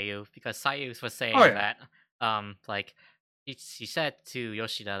by Sayu. Because Sayu was saying Oh, yeah. that, like, she said to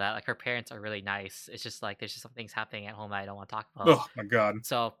Yoshida that like her parents are really nice. It's just like there's just some things happening at home that I don't want to talk about. Oh my god,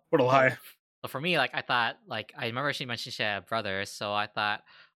 So what a lie. So for me, like I thought, like I remember she mentioned she had brothers, so I thought,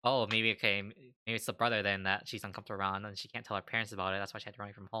 oh, maybe maybe it's the brother then that she's uncomfortable around and she can't tell her parents about it. That's why she had to run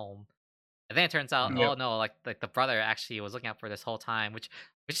away from home. And then it turns out, Yep. oh no, like the brother actually was looking out for this whole time, which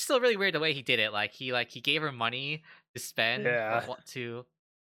is still really weird the way he did it. Like he gave her money to spend Yeah. to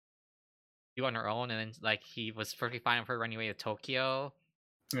do on her own, and then like he was perfectly fine with her running away to Tokyo.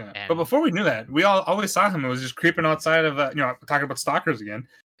 Yeah, And- but before we knew that, we all always saw him. It was just creeping outside of talking about stalkers again.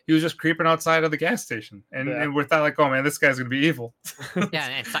 He was just creeping outside of the gas station, and, Yeah. and we thought like, oh man, this guy's gonna be evil. Yeah,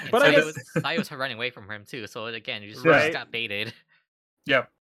 and But I Sayu was her running away from him too. So again, you just Right. got baited.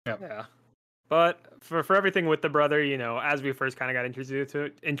 Yep. Yeah. But for everything with the brother, you know, as we first kind of got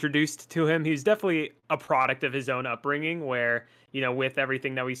introduced to him, he's definitely a product of his own upbringing where, you know, with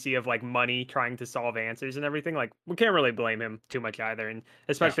everything that we see of like money trying to solve answers and everything, like we can't really blame him too much either. And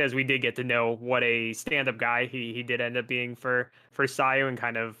especially as we did get to know what a stand-up guy he did end up being for Sayu, and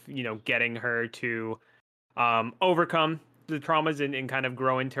kind of, you know, getting her to overcome the traumas and kind of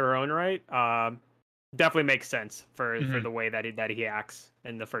grow into her own right. Definitely makes sense for Mhm. the way that he acts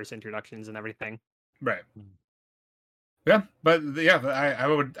in the first introductions and everything. Right. Yeah, but I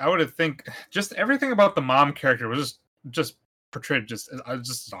would think just everything about the mom character was just portrayed just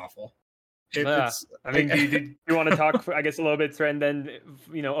as awful. Yeah. It's I mean, do you want to talk, I guess, a little bit, and then,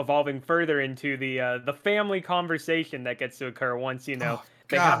 you know, evolving further into the family conversation that gets to occur once, you know, oh,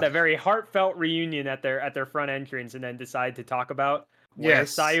 they have God. that very heartfelt reunion at their front entrance, and then decide to talk about where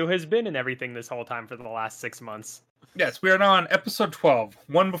Yes. Sayu has been and everything this whole time for the last 6 months. Yes, we are now on episode 12,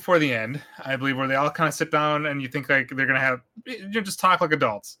 one before the end, I believe, where they all kind of sit down and you think like they're gonna have just talk like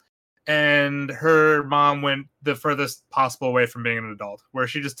adults. And her mom went the furthest possible away from being an adult, where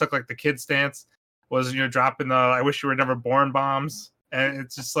she just took like the kid stance, was dropping the "I wish you were never born" bombs, and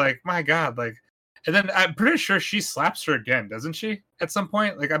it's just like, my God, like. And then I'm pretty sure she slaps her again, doesn't she? At some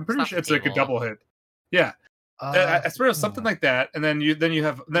point, like I'm pretty Slap sure the it's like a table. double hit. Yeah, I swear it was something like that, and then you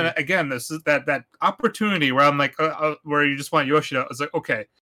have again this is that opportunity where I'm like where you just want Yoshida. It's like, okay,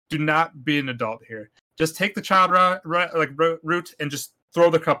 do not be an adult here. Just take the child route and just throw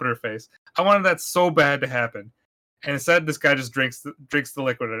the cup in her face. I wanted that so bad to happen, and instead this guy just drinks the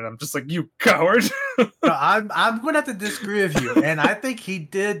liquid, and I'm just like, you coward. No, I'm gonna have to disagree with you, and I think he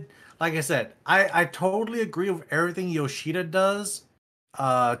did. Like I said, I totally agree with everything Yoshida does,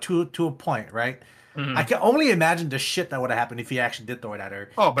 to a point, right? Mhm. I can only imagine the shit that would have happened if he actually did throw it at her.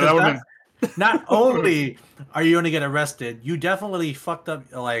 Oh, but that would have been not only are you going to get arrested, you definitely fucked up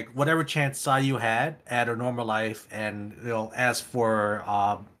like whatever chance Sayu had at her normal life, and as for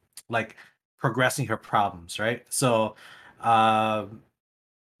like progressing her problems, right? So, um,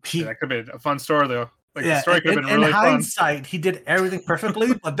 Yeah, he that could have been a fun story though. Like the yeah, story could have been in really fun. hindsight, he did everything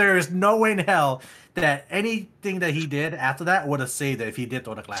perfectly, but there is no way in hell that anything that he did after that would have saved it if he did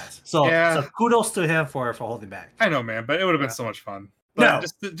throw the glass. So, Yeah. so kudos to him for holding back. I know, man, but it would have been Yeah. so much fun. No. But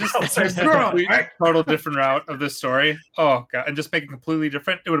just No, just so a screw 'em, complete, right? total different route of this story. Oh god, and just make it completely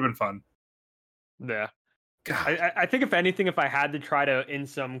different. It would have been fun. Yeah. God. I think if anything, if I had to try to, in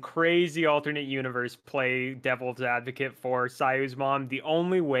some crazy alternate universe, play devil's advocate for Sayu's mom, the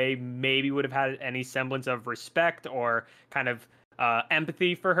only way maybe would have had any semblance of respect or kind of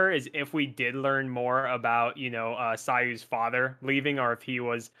empathy for her is if we did learn more about, Sayu's father leaving, or if he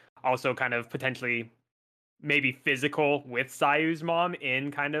was also kind of potentially maybe physical with Sayu's mom in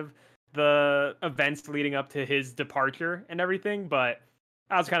kind of the events leading up to his departure and everything. But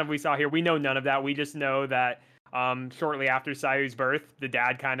as kind of we saw here, we know none of that. We just know that shortly after Sayu's birth, the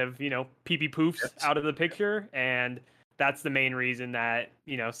dad kind of, pee-pee poofs Yes. out of the picture. And that's the main reason that,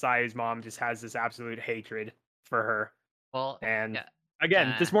 Sayu's mom just has this absolute hatred for her. Well, And yeah.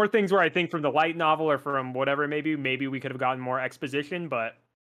 again, just more things where I think from the light novel or from whatever it may be, maybe we could have gotten more exposition, but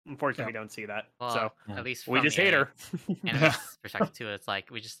unfortunately we don't see that. Well, So at least we from just the hate her. enemy's perspective too, it's like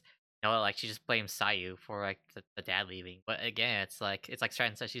we just like she just blames Sayu for like the dad leaving. But again, it's like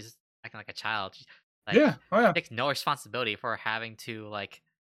Stratton said, she's acting like a child. Like, Yeah. Oh yeah. takes no responsibility for having to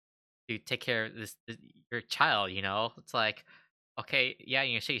take care of your child. It's like, okay, yeah,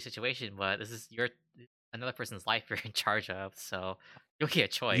 you're in a shitty situation, but this is another person's life you're in charge of, so you'll get a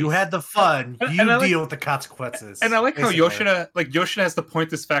choice. You had the fun. And You I like- deal with the consequences. And I like how basically. Yoshida has to point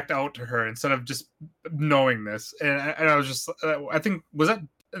this fact out to her instead of just knowing this. And I was just, I think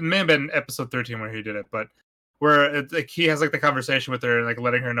it may have been episode 13 where he did it, but where he has like the conversation with her and like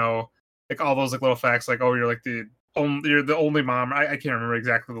letting her know like all those like little facts, like, oh, you're the only mom. I can't remember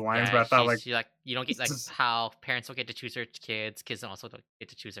exactly the lines, Yeah, but I thought she you don't get like this is- how parents don't get to choose their kids don't also don't get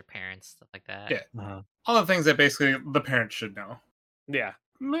to choose their parents, stuff like that. Yeah. Uh-huh. all the things that basically the parents should know. Yeah.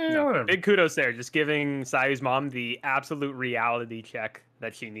 Man, No, whatever. big kudos there, just giving Sayu's mom the absolute reality check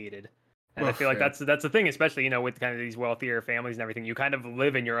that she needed. And I Oof, feel like yeah. that's the thing, especially, with kind of these wealthier families and everything. You kind of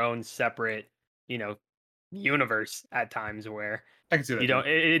live in your own separate, universe at times where I can see that. you too. don't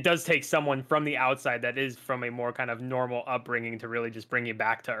it does take someone from the outside that is from a more kind of normal upbringing to really just bring you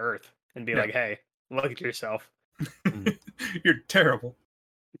back to earth and be Yeah. like, hey, look at yourself. You're terrible.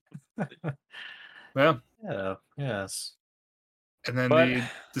 Well, Yeah. Yes. and then But- the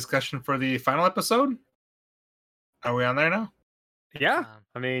discussion for the final episode. Are we on there now? Yeah. Um,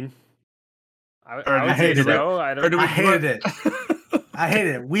 I mean, I Or would did say you- so. I Or don't do we I hated it. I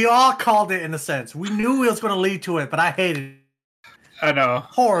hated it. We all called it in a sense. We knew it was going to lead to it, but I hated it. I know.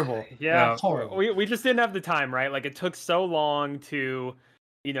 Horrible. Yeah, horrible. we just didn't have the time, right? Like it took so long to,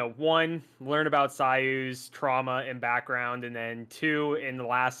 one, learn about Sayu's trauma and background, and then two, in the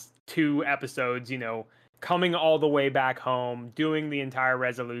last two episodes, coming all the way back home, doing the entire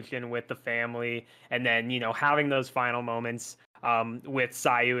resolution with the family, and then, having those final moments with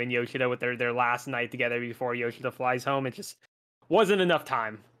Sayu and Yoshida with their last night together before Yoshida flies home. It just wasn't enough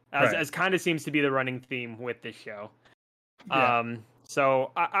time, Right. as kind of seems to be the running theme with this show. Yeah.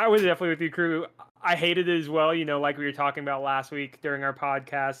 So I was definitely with you, crew. I hated it as well. Like we were talking about last week during our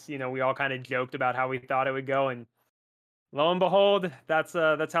podcast. We all kind of joked about how we thought it would go, and lo and behold, that's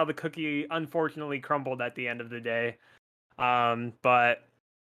how the cookie unfortunately crumbled at the end of the day. But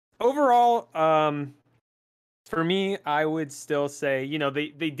overall, for me, I would still say,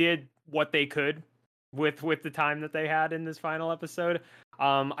 they did what they could with the time that they had in this final episode.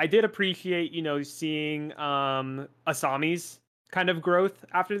 I did appreciate, seeing Asami's kind of growth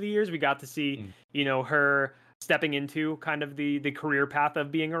after the years. We got to see, her stepping into kind of the career path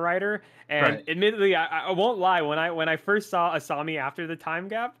of being a writer. And Right. admittedly, I won't lie, when I first saw Asami after the time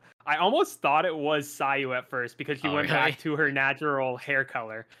gap, I almost thought it was Sayu at first because she Oh, went really? back to her natural hair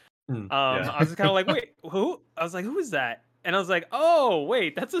color. Yeah. I was kind of like, wait, who? I was like, who is that? And I was like, oh,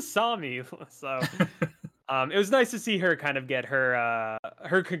 wait, that's Asami. So it was nice to see her kind of get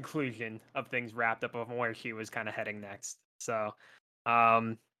her conclusion of things wrapped up of where she was kind of heading next. So,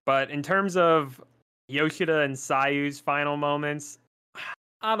 but in terms of Yoshida and Sayu's final moments,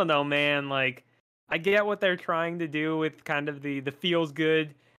 I don't know, man. Like, I get what they're trying to do with kind of the feels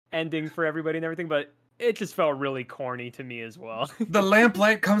good ending for everybody and everything, but it just felt really corny to me as well. The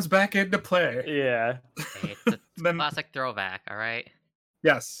lamplight comes back into play. Yeah. Hey, it's a Then classic throwback, all right?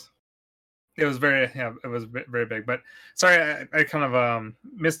 yes, It was it was very big. But sorry, I kind of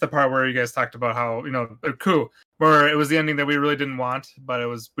missed the part where you guys talked about how coup, where it was the ending that we really didn't want, but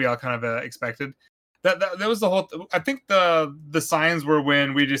we all kind of expected. That was the whole. I think the signs were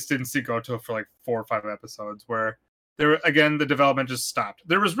when we just didn't see Goto for like 4 or 5 episodes, where the development just stopped.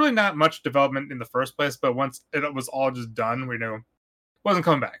 There was really not much development in the first place, but once it was all just done, we knew it wasn't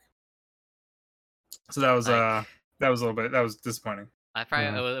coming back. So that was Like, that was a little bit, that was disappointing. I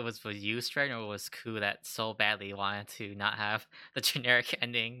probably it was for you, Stren, or it was Ku that so badly wanted to not have the generic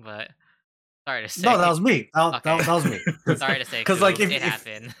ending, but sorry to say. No, that was me. That Okay. was me. Sorry to say, Because Ku, like if it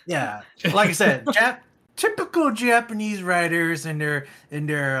happened. yeah, like I said, typical Japanese writers in their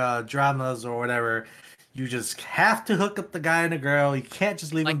dramas or whatever, you just have to hook up the guy and the girl. You can't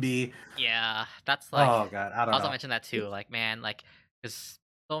just leave them Like, be. Yeah, that's like. Oh god, I I don't also know. mentioned that too. Like, man, like, because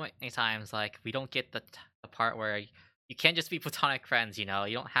so many times, like, we don't get the part where you can't just be platonic friends. You know,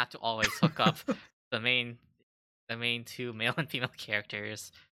 you don't have to always hook up the main two male and female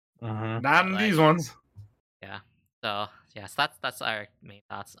characters. Mhm. Not in Like, these ones. Yeah. So yes, that's our main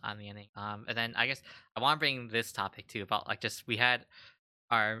thoughts on the ending. And then I guess I want to bring this topic too about like just we had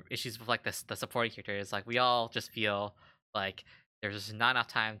our issues with like the supporting characters. Like we all just feel like there's just not enough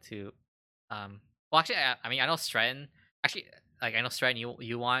time to. Well, actually, I mean, I know Stren. Actually, like I know Stren,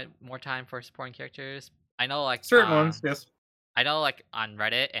 you want more time for supporting characters. I know like Certain ones, yes. I know like on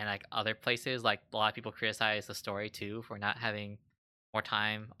Reddit and like other places, like a lot of people criticize the story too for not having more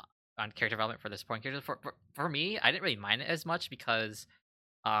time on character development for the supporting characters. For me, I didn't really mind it as much because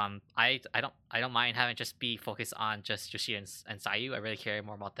I don't mind having it just be focused on just Yoshi and Sayu. I really care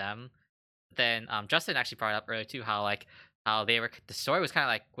more about them. But then Justin actually brought up earlier too how they were the story was kind of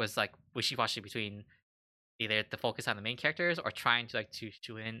like wishy washy between either the focus on the main characters or trying to like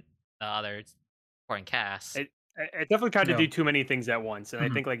to in the other supporting cast. It definitely tried to Yeah. do too many things at once, and I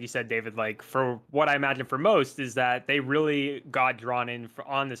Mhm. think, like you said, David, like for what I imagine for most is that they really got drawn in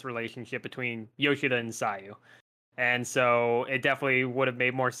on this relationship between Yoshida and Sayu, and so it definitely would have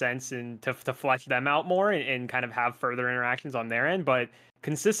made more sense and to flesh them out more and kind of have further interactions on their end. But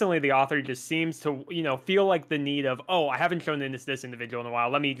consistently, the author just seems to feel like the need of, oh, I haven't shown this individual in a while,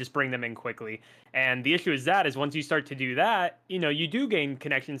 let me just bring them in quickly. And the issue is once you start to do that, you do gain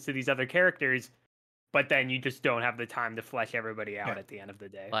connections to these other characters, but then you just don't have the time to flesh everybody out Yeah. at the end of the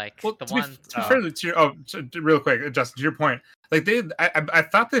day. Like Well, the to one be fair to real quick, Justin, to your point, like I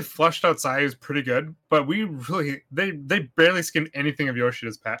thought they flushed out Sayu's pretty good, but they barely skimmed anything of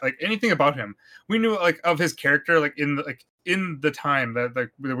Yoshida's past, like anything about him. We knew like of his character, like in the time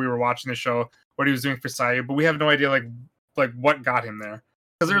that we were watching the show, what he was doing for Sayu, but we have no idea like what got him there,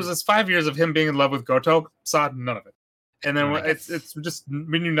 because there was this 5 years of him being in love with Goto, saw none of it, and then I guess- it's just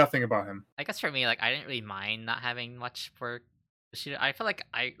we knew nothing about him. I guess for me, like I didn't really mind not having much for Yoshida. I feel like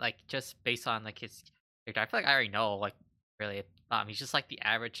I like just based on like his character, I feel like I already know like really he's just like the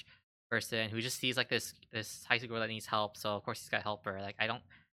average person who just sees like this high school girl that needs help, so of course he's got to help her. Like I don't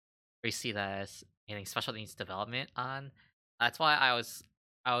really see that as anything special that needs development on. That's why I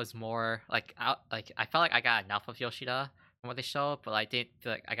was more like I felt like I got enough of Yoshida from what they showed, but I didn't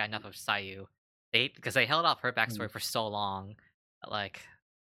feel like I got enough of Sayu. Because they held off her backstory for so long, like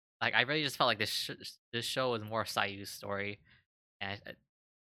I really just felt like this show was more Sayu's story, and so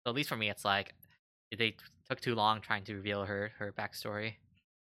at least for me, it's like they took too long trying to reveal her backstory.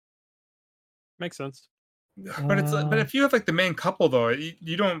 Makes sense. But but if you have like the main couple though,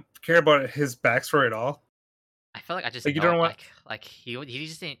 you don't care about his backstory at all. I feel like I just Like, you don't want- like he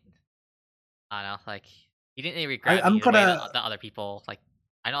just didn't. I don't know, like he didn't really regret I'm me the way gonna- the other people like.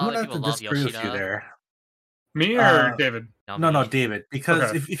 I know I'm other gonna have people to love disagree with Yoshida. you there. Me or Uh, David? No, me. David. Because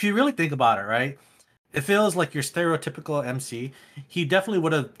Okay. if you really think about it, right, it feels like your stereotypical MC. He definitely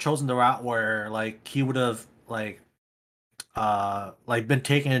would have chosen the route where like he would have been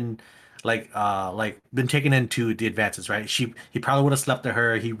taken been taken into the advances, right? He probably would have slept with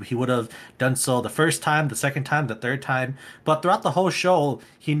her. He would have done so the first time, the second time, the third time. But throughout the whole show,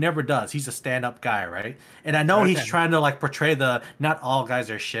 he never does. He's a stand-up guy, right? And I know he's Okay. trying to like portray the not all guys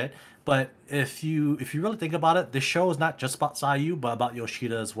are shit. But if you really think about it, this show is not just about Sayu, but about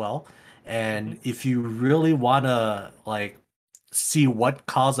Yoshida as well. And if you really wanna like see what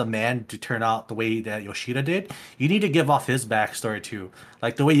caused a man to turn out the way that Yoshida did, you need to give off his backstory too.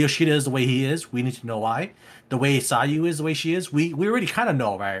 Like the way Yoshida is the way he is, we need to know why. The way Sayu is the way she is, we already kind of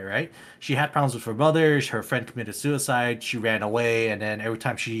know, right? She had problems with her brother, her friend committed suicide, she ran away, and then every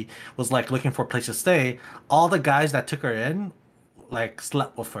time she was like looking for a place to stay, all the guys that took her in like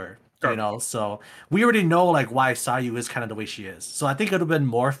slept with her. Sure. You know, so we already know like why Sayu is kind of the way she is. So I think it would have been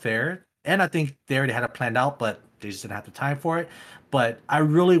more fair, and I think they already had it planned out, but they just didn't have the time for it. But I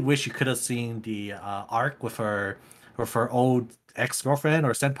really wish you could have seen the arc with her old ex-girlfriend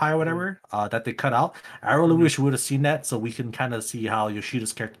or senpai or whatever that they cut out. I really wish we would have seen that so we can kind of see how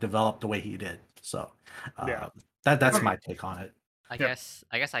Yoshida's character developed the way he did. So Yeah. that's Okay. my take on it. I Yep.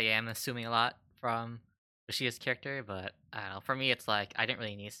 guess I am assuming a lot from Yoshida's character, but I don't know. For me, it's like I didn't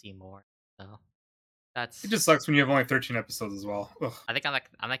really need to see more. So that's. It just sucks when you have only 13 episodes as well. Ugh. I think I'm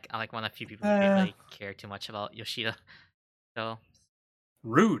like one of the few people who didn't really care too much about Yoshida. So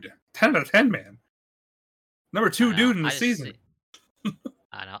Rude. 10 out of 10, man. Number I 2 don't know, dude in the I just- season.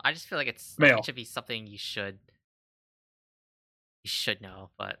 I don't know. I just feel like Male. it should be something you should know,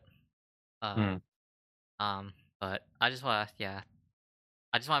 but Hmm. but I just want to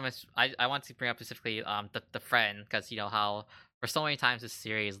I want to bring up specifically the friend, because you know how for so many times this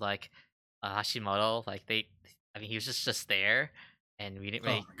series, like Hashimoto, like I mean he was just there and we didn't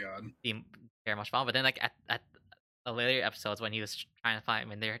Oh really my god. see him very much about him. But then like at the later episodes when he was trying to find,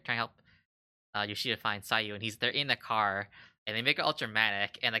 when they're trying to help Yoshida find Sayu, and they're in the car and they make it all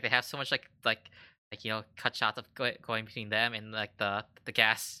dramatic, and like they have so much like you know, cut shots of going between them and like the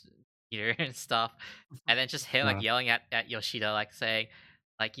gas heater and stuff, and then just him like yelling at Yoshida, like saying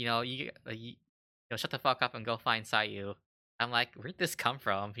like, you know, you know, shut the fuck up and go find Sayu. I'm like, where'd this come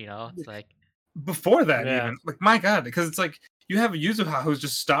from? You know, it's like Before that, Yeah. even like my god, because it's like you have Yuzuha who's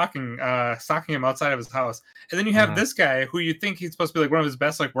just stalking him outside of his house, and then you have this guy who you think he's supposed to be like one of his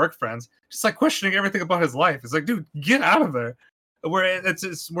best like work friends, just like questioning everything about his life. It's like, dude, get out of there. Where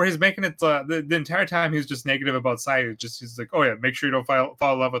it's where he's making it the entire time he's just negative about Sayu. Just he's like, oh yeah, make sure you don't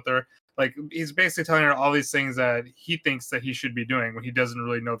fall in love with her. Like he's basically telling her all these things that he thinks that he should be doing when he doesn't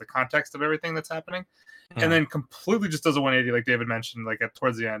really know the context of everything that's happening, and then completely just does a 180, like David mentioned, like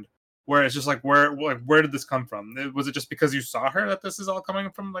towards the end, where it's just like, where did this come from? Was it just because you saw her that this is all coming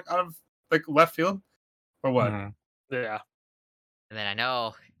from like out of like left field, or what? Yeah. and then I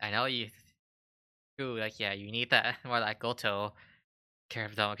know you ooh, like yeah, you need that more like Goto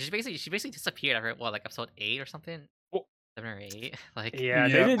character, because she basically disappeared after what, like episode 8 or something. Well, 7 or 8. Like Yeah,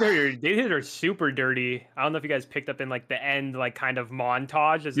 Yeah. they did her super dirty. I don't know if you guys picked up in like the end, like kind of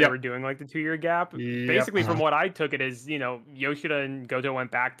montage as they Yep. were doing like the 2-year gap. Yep. Basically, from what I took it is, you know, Yoshida and Goto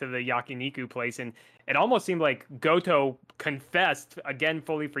went back to the Yakiniku place, and it almost seemed like Goto confessed again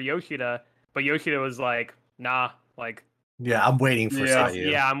fully for Yoshida, but Yoshida was like, nah, like, Yeah, I'm waiting for Yeah.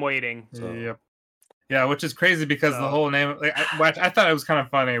 Sayu. yeah, I'm waiting. So- Yep. Yeah, which is crazy because the So- whole name, like, I thought it was kind of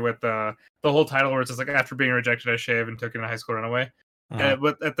funny with the whole title where it's just like, after being rejected, I shave and took in a high school runaway.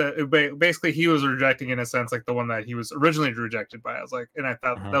 But basically he was rejecting in a sense like the one that he was originally rejected by. I was like, and I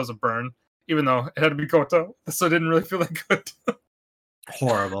thought that was a burn, even though it had to be Goto, so it didn't really feel that good.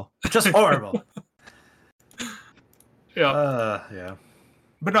 Horrible. Just horrible. Yeah. Yeah.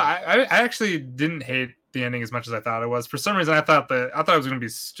 But no, I actually didn't hate the ending as much as I thought it was. For some reason, I thought it was going to be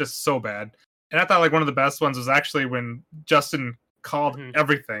just so bad, and I thought like one of the best ones was actually when Justin called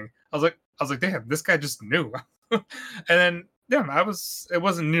everything. I was like, damn, this guy just knew. And then it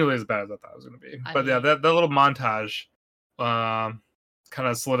wasn't nearly as bad as I thought it was going to be. But yeah, that little montage, kind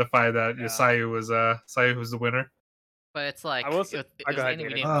of solidified that Sayu was the winner. but it's like I will it say- was go ahead, anything we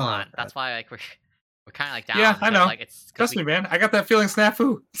David. didn't Oh, want. God. That's why like we're kind of like down. Yeah, I because, know. Like it's 'cause Trust me, man, I got that feeling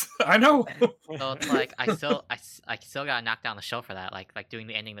snafu. I know. So it's like I still gotta knock down the show for that, like doing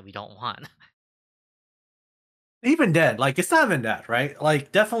the ending that we don't want. Even then, like it's not even that, right?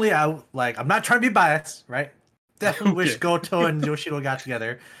 Like definitely, I'm not trying to be biased, right? Definitely wish Okay. Goto and Yoshida got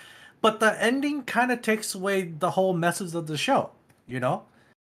together, but the ending kind of takes away the whole message of the show, you know.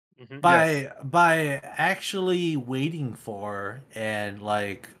 Mhm. By actually waiting for and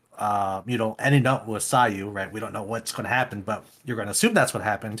like you know, ending up with Sayu, right? We don't know what's going to happen, but you're going to assume that's what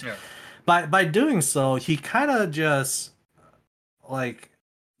happened. Yeah. By doing so, he kind of just like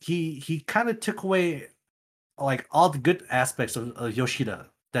he kind of took away like all the good aspects of Yoshida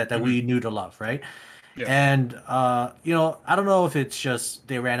that we knew to love, right? Yeah. And you know, I don't know if it's just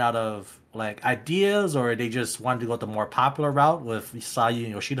they ran out of like ideas or they just wanted to go the more popular route with Sayu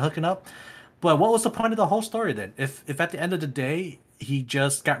and Yoshida hooking up. But what was the point of the whole story then? If at the end of the day he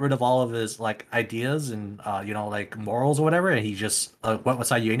just got rid of all of his like ideas and you know, like morals or whatever, and he just went with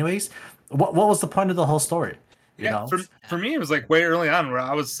Sayu anyways, what was the point of the whole story? You know? For me, it was like way early on where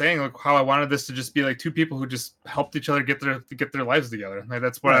I was saying like how I wanted this to just be like two people who just helped each other get their lives together. Like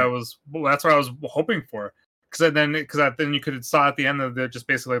that's what that's what I was hoping for. Because then you could saw at the end of just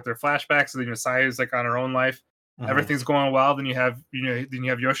basically like their flashbacks. And then Sayu's like on her own life, everything's going well. Then you have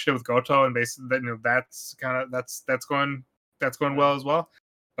Yoshida with Goto, and basically that's going well as well.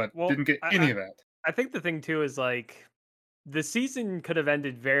 But didn't get any of that. I think the thing too is like the season could have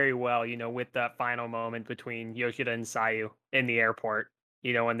ended very well, with that final moment between Yoshida and Sayu in the airport.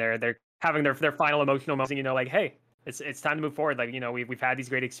 When they're having their final emotional moments, and, like, hey, it's time to move forward. Like, we've had these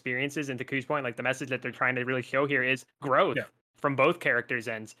great experiences, and to Ku's point, like the message that they're trying to really show here is growth from both characters'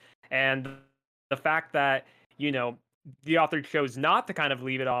 ends. And the fact that, the author chose not to kind of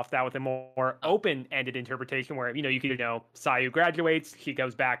leave it off that with a more open-ended interpretation where, you could, Sayu graduates, she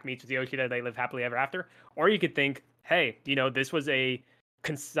goes back, meets with Yoshida, they live happily ever after. Or you could think, hey, this was a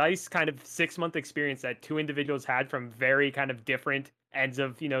concise kind of 6-month experience that two individuals had from very kind of different ends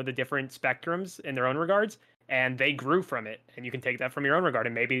of, the different spectrums in their own regards. And they grew from it. And you can take that from your own regard.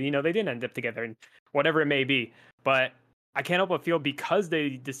 And maybe, they didn't end up together and whatever it may be. But I can't help but feel because they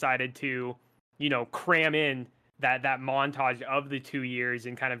decided to, cram in that montage of the 2 years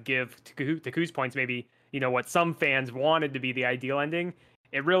and kind of give to Ku's points, maybe, what some fans wanted to be the ideal ending.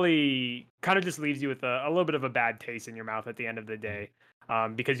 It really kind of just leaves you with a little bit of a bad taste in your mouth at the end of the day,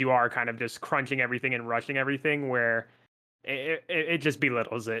 because you are kind of just crunching everything and rushing everything where it just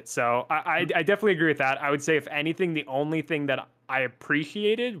belittles it. So I definitely agree with that. I would say, if anything, the only thing that I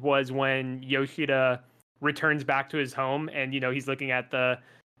appreciated was when Yoshida returns back to his home and, he's looking at the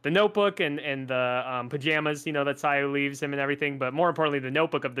notebook and the pajamas, that Sayu leaves him and everything. But more importantly, the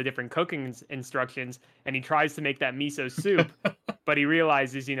notebook of the different cooking instructions. And he tries to make that miso soup, but he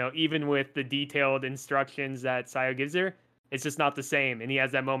realizes, even with the detailed instructions that Sayu gives her, it's just not the same. And he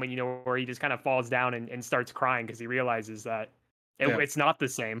has that moment, where he just kind of falls down and starts crying because he realizes that it's not the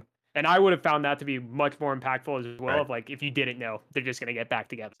same. And I would have found that to be much more impactful as well. Right. Of like, if you didn't know, they're just going to get back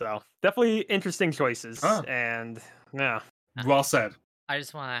together. So definitely interesting choices. And yeah. Well said. I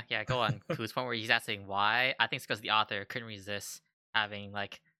just want to go on Ku's point where he's asking why. I think it's because the author couldn't resist having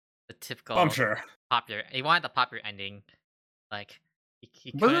like the typical I'm sure. popular. He wanted the popular ending, like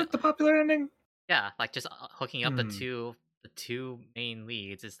he Was couldn't. it the popular ending? Yeah, like just hooking up the two main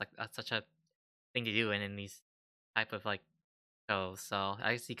leads is like that's such a thing to do in these type of like shows. So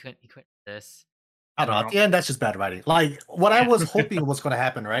I guess he couldn't resist. I don't know. At the end, that's just bad writing. Like, what I was hoping was going to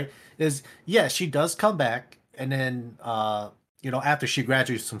happen, right? Is she does come back, and then after she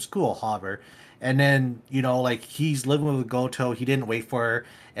graduates from school, however, and then like he's living with Goto, he didn't wait for her,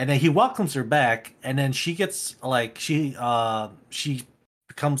 and then he welcomes her back, and then she gets like she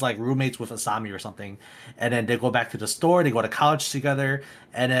becomes like roommates with Asami or something, and then they go back to the store, they go to college together,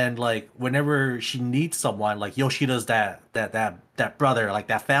 and then like whenever she needs someone, like Yoshida's that brother, like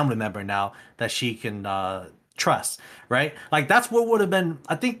that family member now that she can trust, right? Like that's what would have been,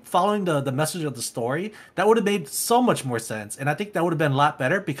 I think, following the message of the story, that would have made so much more sense, and I think that would have been a lot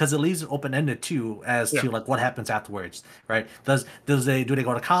better because it leaves it open-ended too as to like what happens afterwards, right? Do they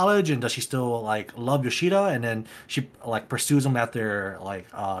go to college, and does she still like love Yoshida, and then she like pursues him after like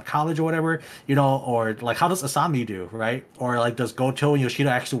college or whatever, or like how does Asami do, right? Or like does Goto and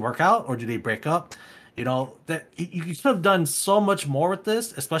Yoshida actually work out, or do they break up? That you could have done so much more with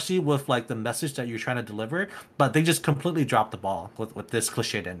this, especially with like the message that you're trying to deliver, but they just completely dropped the ball with this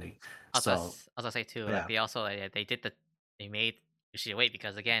cliched ending. I was gonna say too, like yeah. they also they made Yoshida wait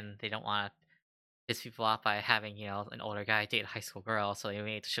because again they don't want to piss people off by having an older guy date a high school girl, so they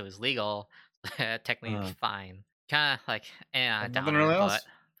made it to show is legal, technically it'd be fine. Kind of like Nothing downer, really else.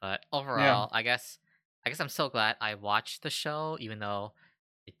 but overall, I guess I'm so glad I watched the show, even though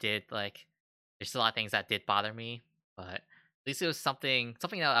it did like there's a lot of things that did bother me, but at least it was something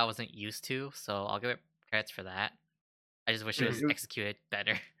that I wasn't used to, so I'll give it credits for that. I just wish it was executed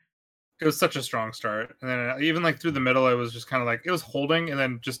better. It was such a strong start, and then even like through the middle, it was just kind of like it was holding, and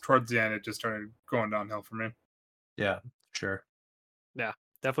then just towards the end, it just started going downhill for me. Yeah, sure. Yeah,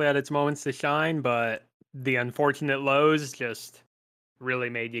 definitely had its moments to shine, but the unfortunate lows just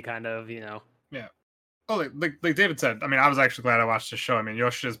really made you kind of, Yeah. Oh, like David said, I mean, I was actually glad I watched the show. I mean,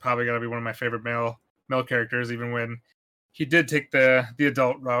 Yoshida's probably gonna be one of my favorite male characters, even when he did take the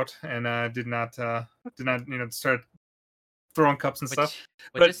adult route and did not start throwing cups and stuff.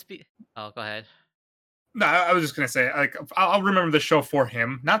 Would this be? Oh, go ahead. No, I was just gonna say, like, I'll remember the show for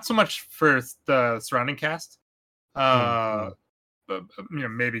him, not so much for the surrounding cast. But,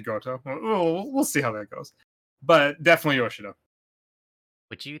 maybe Goto. We'll see how that goes. But definitely Yoshida.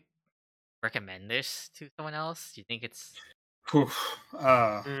 Would you recommend this to someone else? Do you think it's? You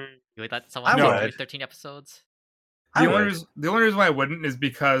would let someone I watch would. 13 episodes? The only reason why I wouldn't is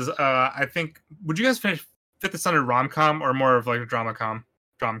because I think, would you guys fit this under rom-com or more of like a drama-com?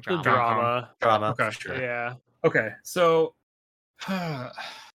 drama. Okay. Sure. Yeah. Okay, so I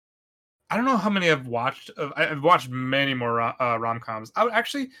don't know how many I've watched. I've watched many more rom-coms. I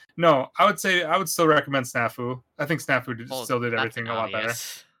would say I would still recommend Snafu. I think Snafu still did everything a lot better.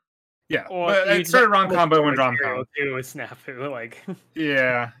 Yeah, Well, but it started rom-com, but it went rom-com. too with Snafu. Like,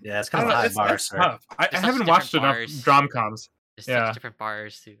 Yeah, Yeah, it's I kind don't of a know. high It's bar, that's sir. tough. I There's such haven't different watched enough bars. rom-coms. There's Yeah. such different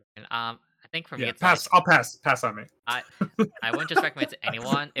bars too. And I think for me Yeah, it's pass. like I'll pass. Pass on me. I wouldn't just recommend it to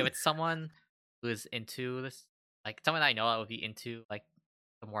anyone. If it's someone who's into this, like someone I know I would be into like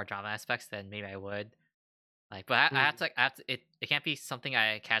the more drama aspects, then maybe I would. Like, but I have to, it can't be something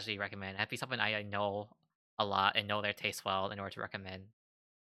I casually recommend. It has to be something I know a lot and know their taste well in order to recommend.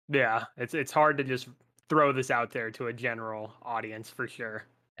 yeah, it's hard to just throw this out there to a general audience for sure,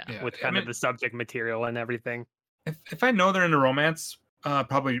 Yeah. Yeah, with I kind of mean, the subject material and everything. if I know they're into romance,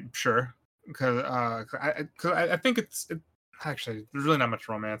 probably sure, because I think actually there's really not much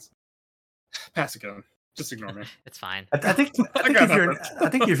romance. Pass again. Just ignore me. It's fine. I think got I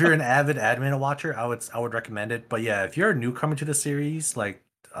think if you're an avid anime watcher, I would recommend it. But yeah, if you're a newcomer to the series, like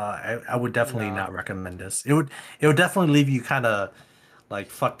I would definitely No. not recommend this. It would definitely leave you kind of like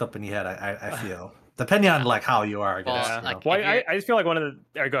fucked up in your head. I feel depending on Yeah. like how you are. I guess. Well, Yeah. you like, know. Well, if you're- I just feel like one of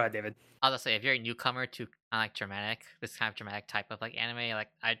the. Go ahead, David. I'll just say if you're a newcomer to kind of like dramatic, this kind of dramatic type of like anime, like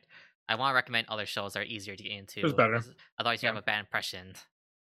I want to recommend other shows that are easier to get into. It's better. 'cause otherwise, you Yeah. have a bad impression.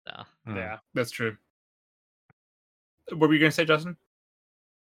 So Hmm. Yeah. That's true. What were you gonna say, Justin?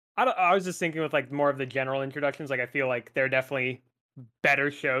 I was just thinking with like more of the general introductions. Like I feel like they're definitely better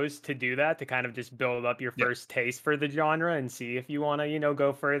shows to do that, to kind of just build up your Yeah. first taste for the genre and see if you want to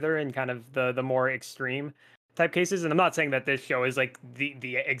go further in kind of the more extreme type cases. And I'm not saying that this show is like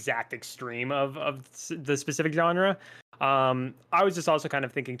the exact extreme of the specific genre. I was just also kind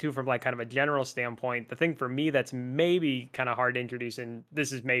of thinking too from like kind of a general standpoint. The thing for me that's maybe kind of hard to introduce, and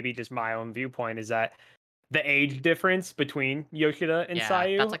this is maybe just my own viewpoint, is that the age difference between Yoshida and Yeah,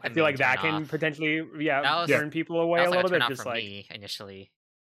 Sayu. that's, like, I the feel main like that can turn-off. potentially That was- turn people away that a was like a little bit. turnoff Just for like me initially.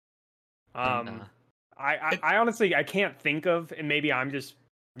 um, Uh, I honestly I can't think of, and maybe I'm just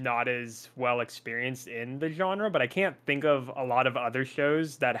not as well experienced in the genre, but I can't think of a lot of other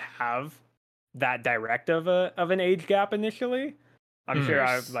shows that have that direct of an age gap initially. I'm sure I've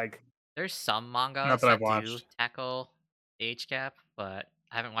There's- like There's some mangas Not that that I've do watched. tackle age gap, but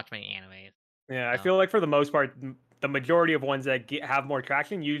I haven't watched many animes. yeah, I No. feel like for the most part, the majority of ones that have more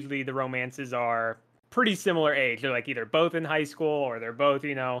traction, usually the romances are pretty similar age. They're like either both in high school or they're both,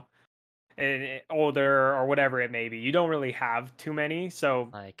 and older or whatever it may be. You don't really have too many, so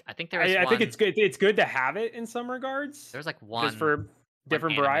Like I think there was I one. think it's good. It's good to have it in some regards, There was like one just for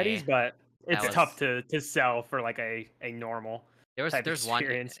different anime varieties, but it's that tough was- to sell for like a normal. type there's one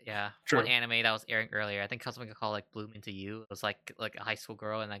experience. True. one anime that was airing earlier. I think it was something called like Bloom Into You. It was like a high school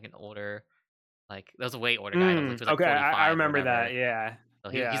girl and like an older, like there was a way older guy. That was, like, Okay, 45 I or remember that. whatever. Yeah,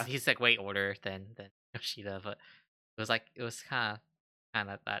 So yeah. he's like way older than Yoshida, but it was kind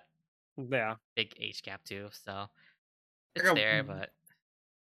of that Yeah. big age gap too. So I it's got- there, but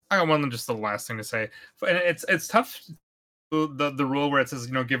I got one just the last thing to say. And it's tough, the rule where it says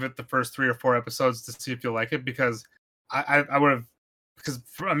give it the first 3 or 4 episodes to see if you like it, because I would have, because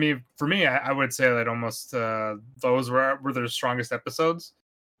for me I would say that almost those were their strongest episodes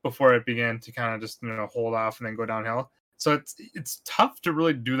before it began to kind of just hold off and then go downhill. So it's tough to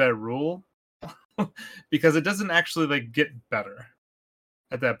really do that rule because it doesn't actually like get better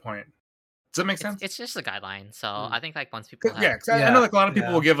at that point. Does that make sense? it's just a guideline. So Hmm. I think like once people 'Cause- have, 'cause I know like a lot of people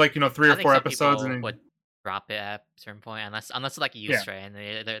Yeah. will give like 3 I or think 4 some episodes people and then would drop it at a certain point unless like Yeah. Yusra and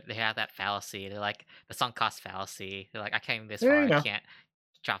they have that fallacy. They're like the sunk cost fallacy. They're like I came this Yeah, far, you know. I can't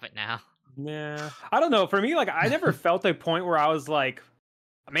drop it now. Yeah. I don't know. For me, like I never felt a point where I was like,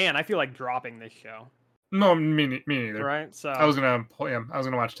 man, I feel like dropping this show. No, me neither. Right. So I was gonna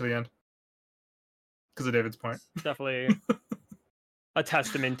watch to the end because of David's point. it's definitely a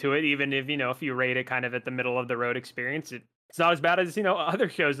testament to it, even if you rate it kind of at the middle of the road experience, it's not as bad as other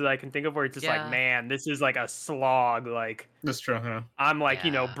shows that I can think of where it's just Yeah. like, man, this is like a slog. Like That's true. Yeah. I'm like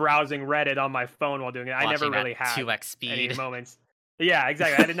Yeah. browsing Reddit on my phone while doing it. I never Watching at really had 2x any speed. moments. Yeah,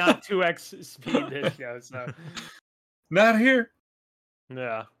 exactly. I did not 2x speed this show, so Not here.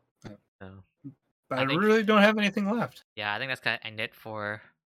 yeah. So, But I I think- really don't have anything left. yeah, I think that's gonna end it for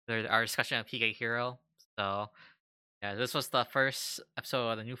our discussion of PK Hero. So yeah, this was the first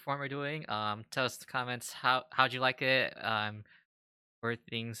episode of the new form we're doing. Tell us in the comments how'd you like it? Were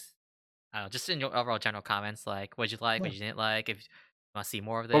things just in your overall general comments, like what'd you like, what you didn't like, if you want to see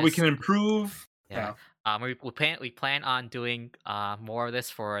more of this. But we can improve. Yeah. We plan on doing more of this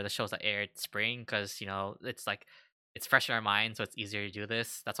for the shows that aired spring because it's fresh in our minds, so it's easier to do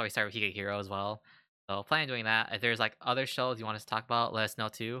this. That's why we started with Higa Hero as well. So plan on doing that. If there's like other shows you want us to talk about, let us know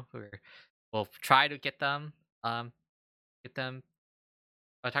too. We'll try to get them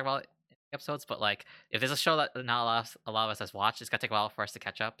talk about episodes, but like if there's a show that not a lot of us has watched, it's gonna take a while for us to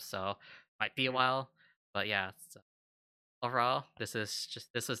catch up. So might be a while, but yeah. So overall, this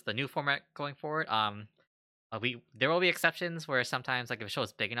is the new format going forward. We there will be exceptions where sometimes like if a show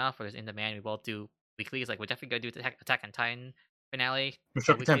is big enough or it's in demand, we will do weeklies. Like we're definitely gonna do the Attack on Titan finale, a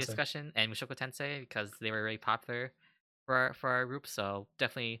Mushoku weekly Tensei. discussion, and Mushoku Tensei because they were really popular for our group. So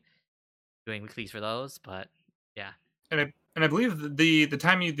definitely doing weeklies for those. But yeah, And I believe the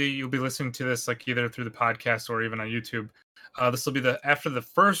time you'll be listening to this, like either through the podcast or even on YouTube, this will be the after the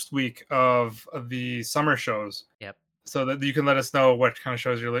first week of the summer shows. Yep. So that you can let us know what kind of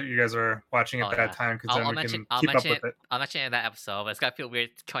shows you guys are watching at Oh that yeah. time, because then we can keep up with it. I'll mention it in that episode, but it's gonna feel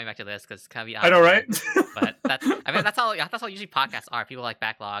weird coming back to this because it's gonna be I know, right? But that's all usually podcasts are. People like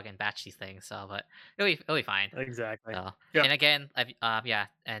backlog and batch these things. So, but it'll be fine. Exactly. So, Yeah. and again, yeah,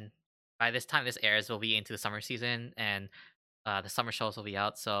 and by this time this airs, we'll be into the summer season, and the summer shows will be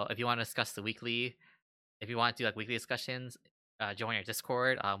out. So, if you want to discuss the weekly, if you want to do like weekly discussions, join our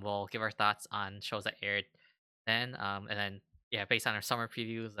Discord. We'll give our thoughts on shows that aired then, and then yeah, based on our summer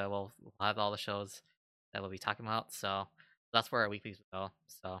previews, we'll have all the shows that we'll be talking about. So that's where our weeklies will go.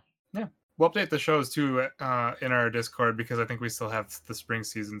 So Yeah, we'll update the shows too in our Discord, because I think we still have the spring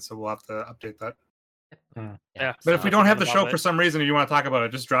season, so we'll have to update that. Yeah. But if we so- don't have the Forget show about for it. some reason and you want to talk about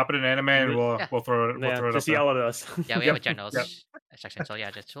it, just drop it in anime and Yeah. we'll throw it. We'll Yeah, throw it just up there. yell at us. yeah, we have a Yep. general Yep. section. So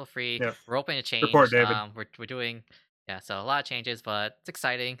yeah, just feel free. Yep. We're open to change. Report, David. We're doing so a lot of changes, but it's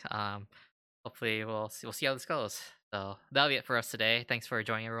exciting. Hopefully we'll see how this goes. So that'll be it for us today. Thanks for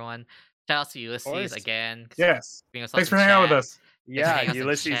joining, everyone. Shout out to Ulysses course. again. Yes. being with us Thanks in for hanging out with chat. us. Yeah, hang us in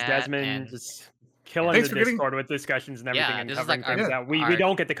Ulysses, chat Desmond, and- just killing Thanks the for getting- Discord with discussions and everything, Yeah, and this is covering like our- things that we our-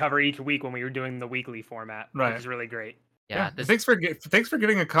 don't get to cover each week when we were doing the weekly format, Right. which is really great. Yeah, And thanks for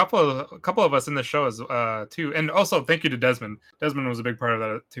getting a couple of us in the show as too, and also thank you to Desmond. Desmond was a big part of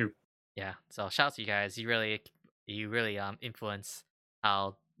that too. yeah. So shout out to you guys. You really influence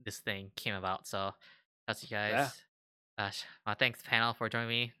how this thing came about. So shout out to you guys. Thanks panel for joining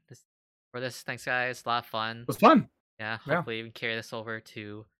me for this. Thanks guys. A lot of fun. It was fun. Yeah. Yeah. Hopefully we can carry this over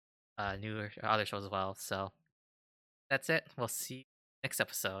to newer other shows as well. So that's it. We'll see you next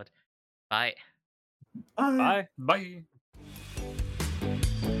episode. Bye. Bye. Bye.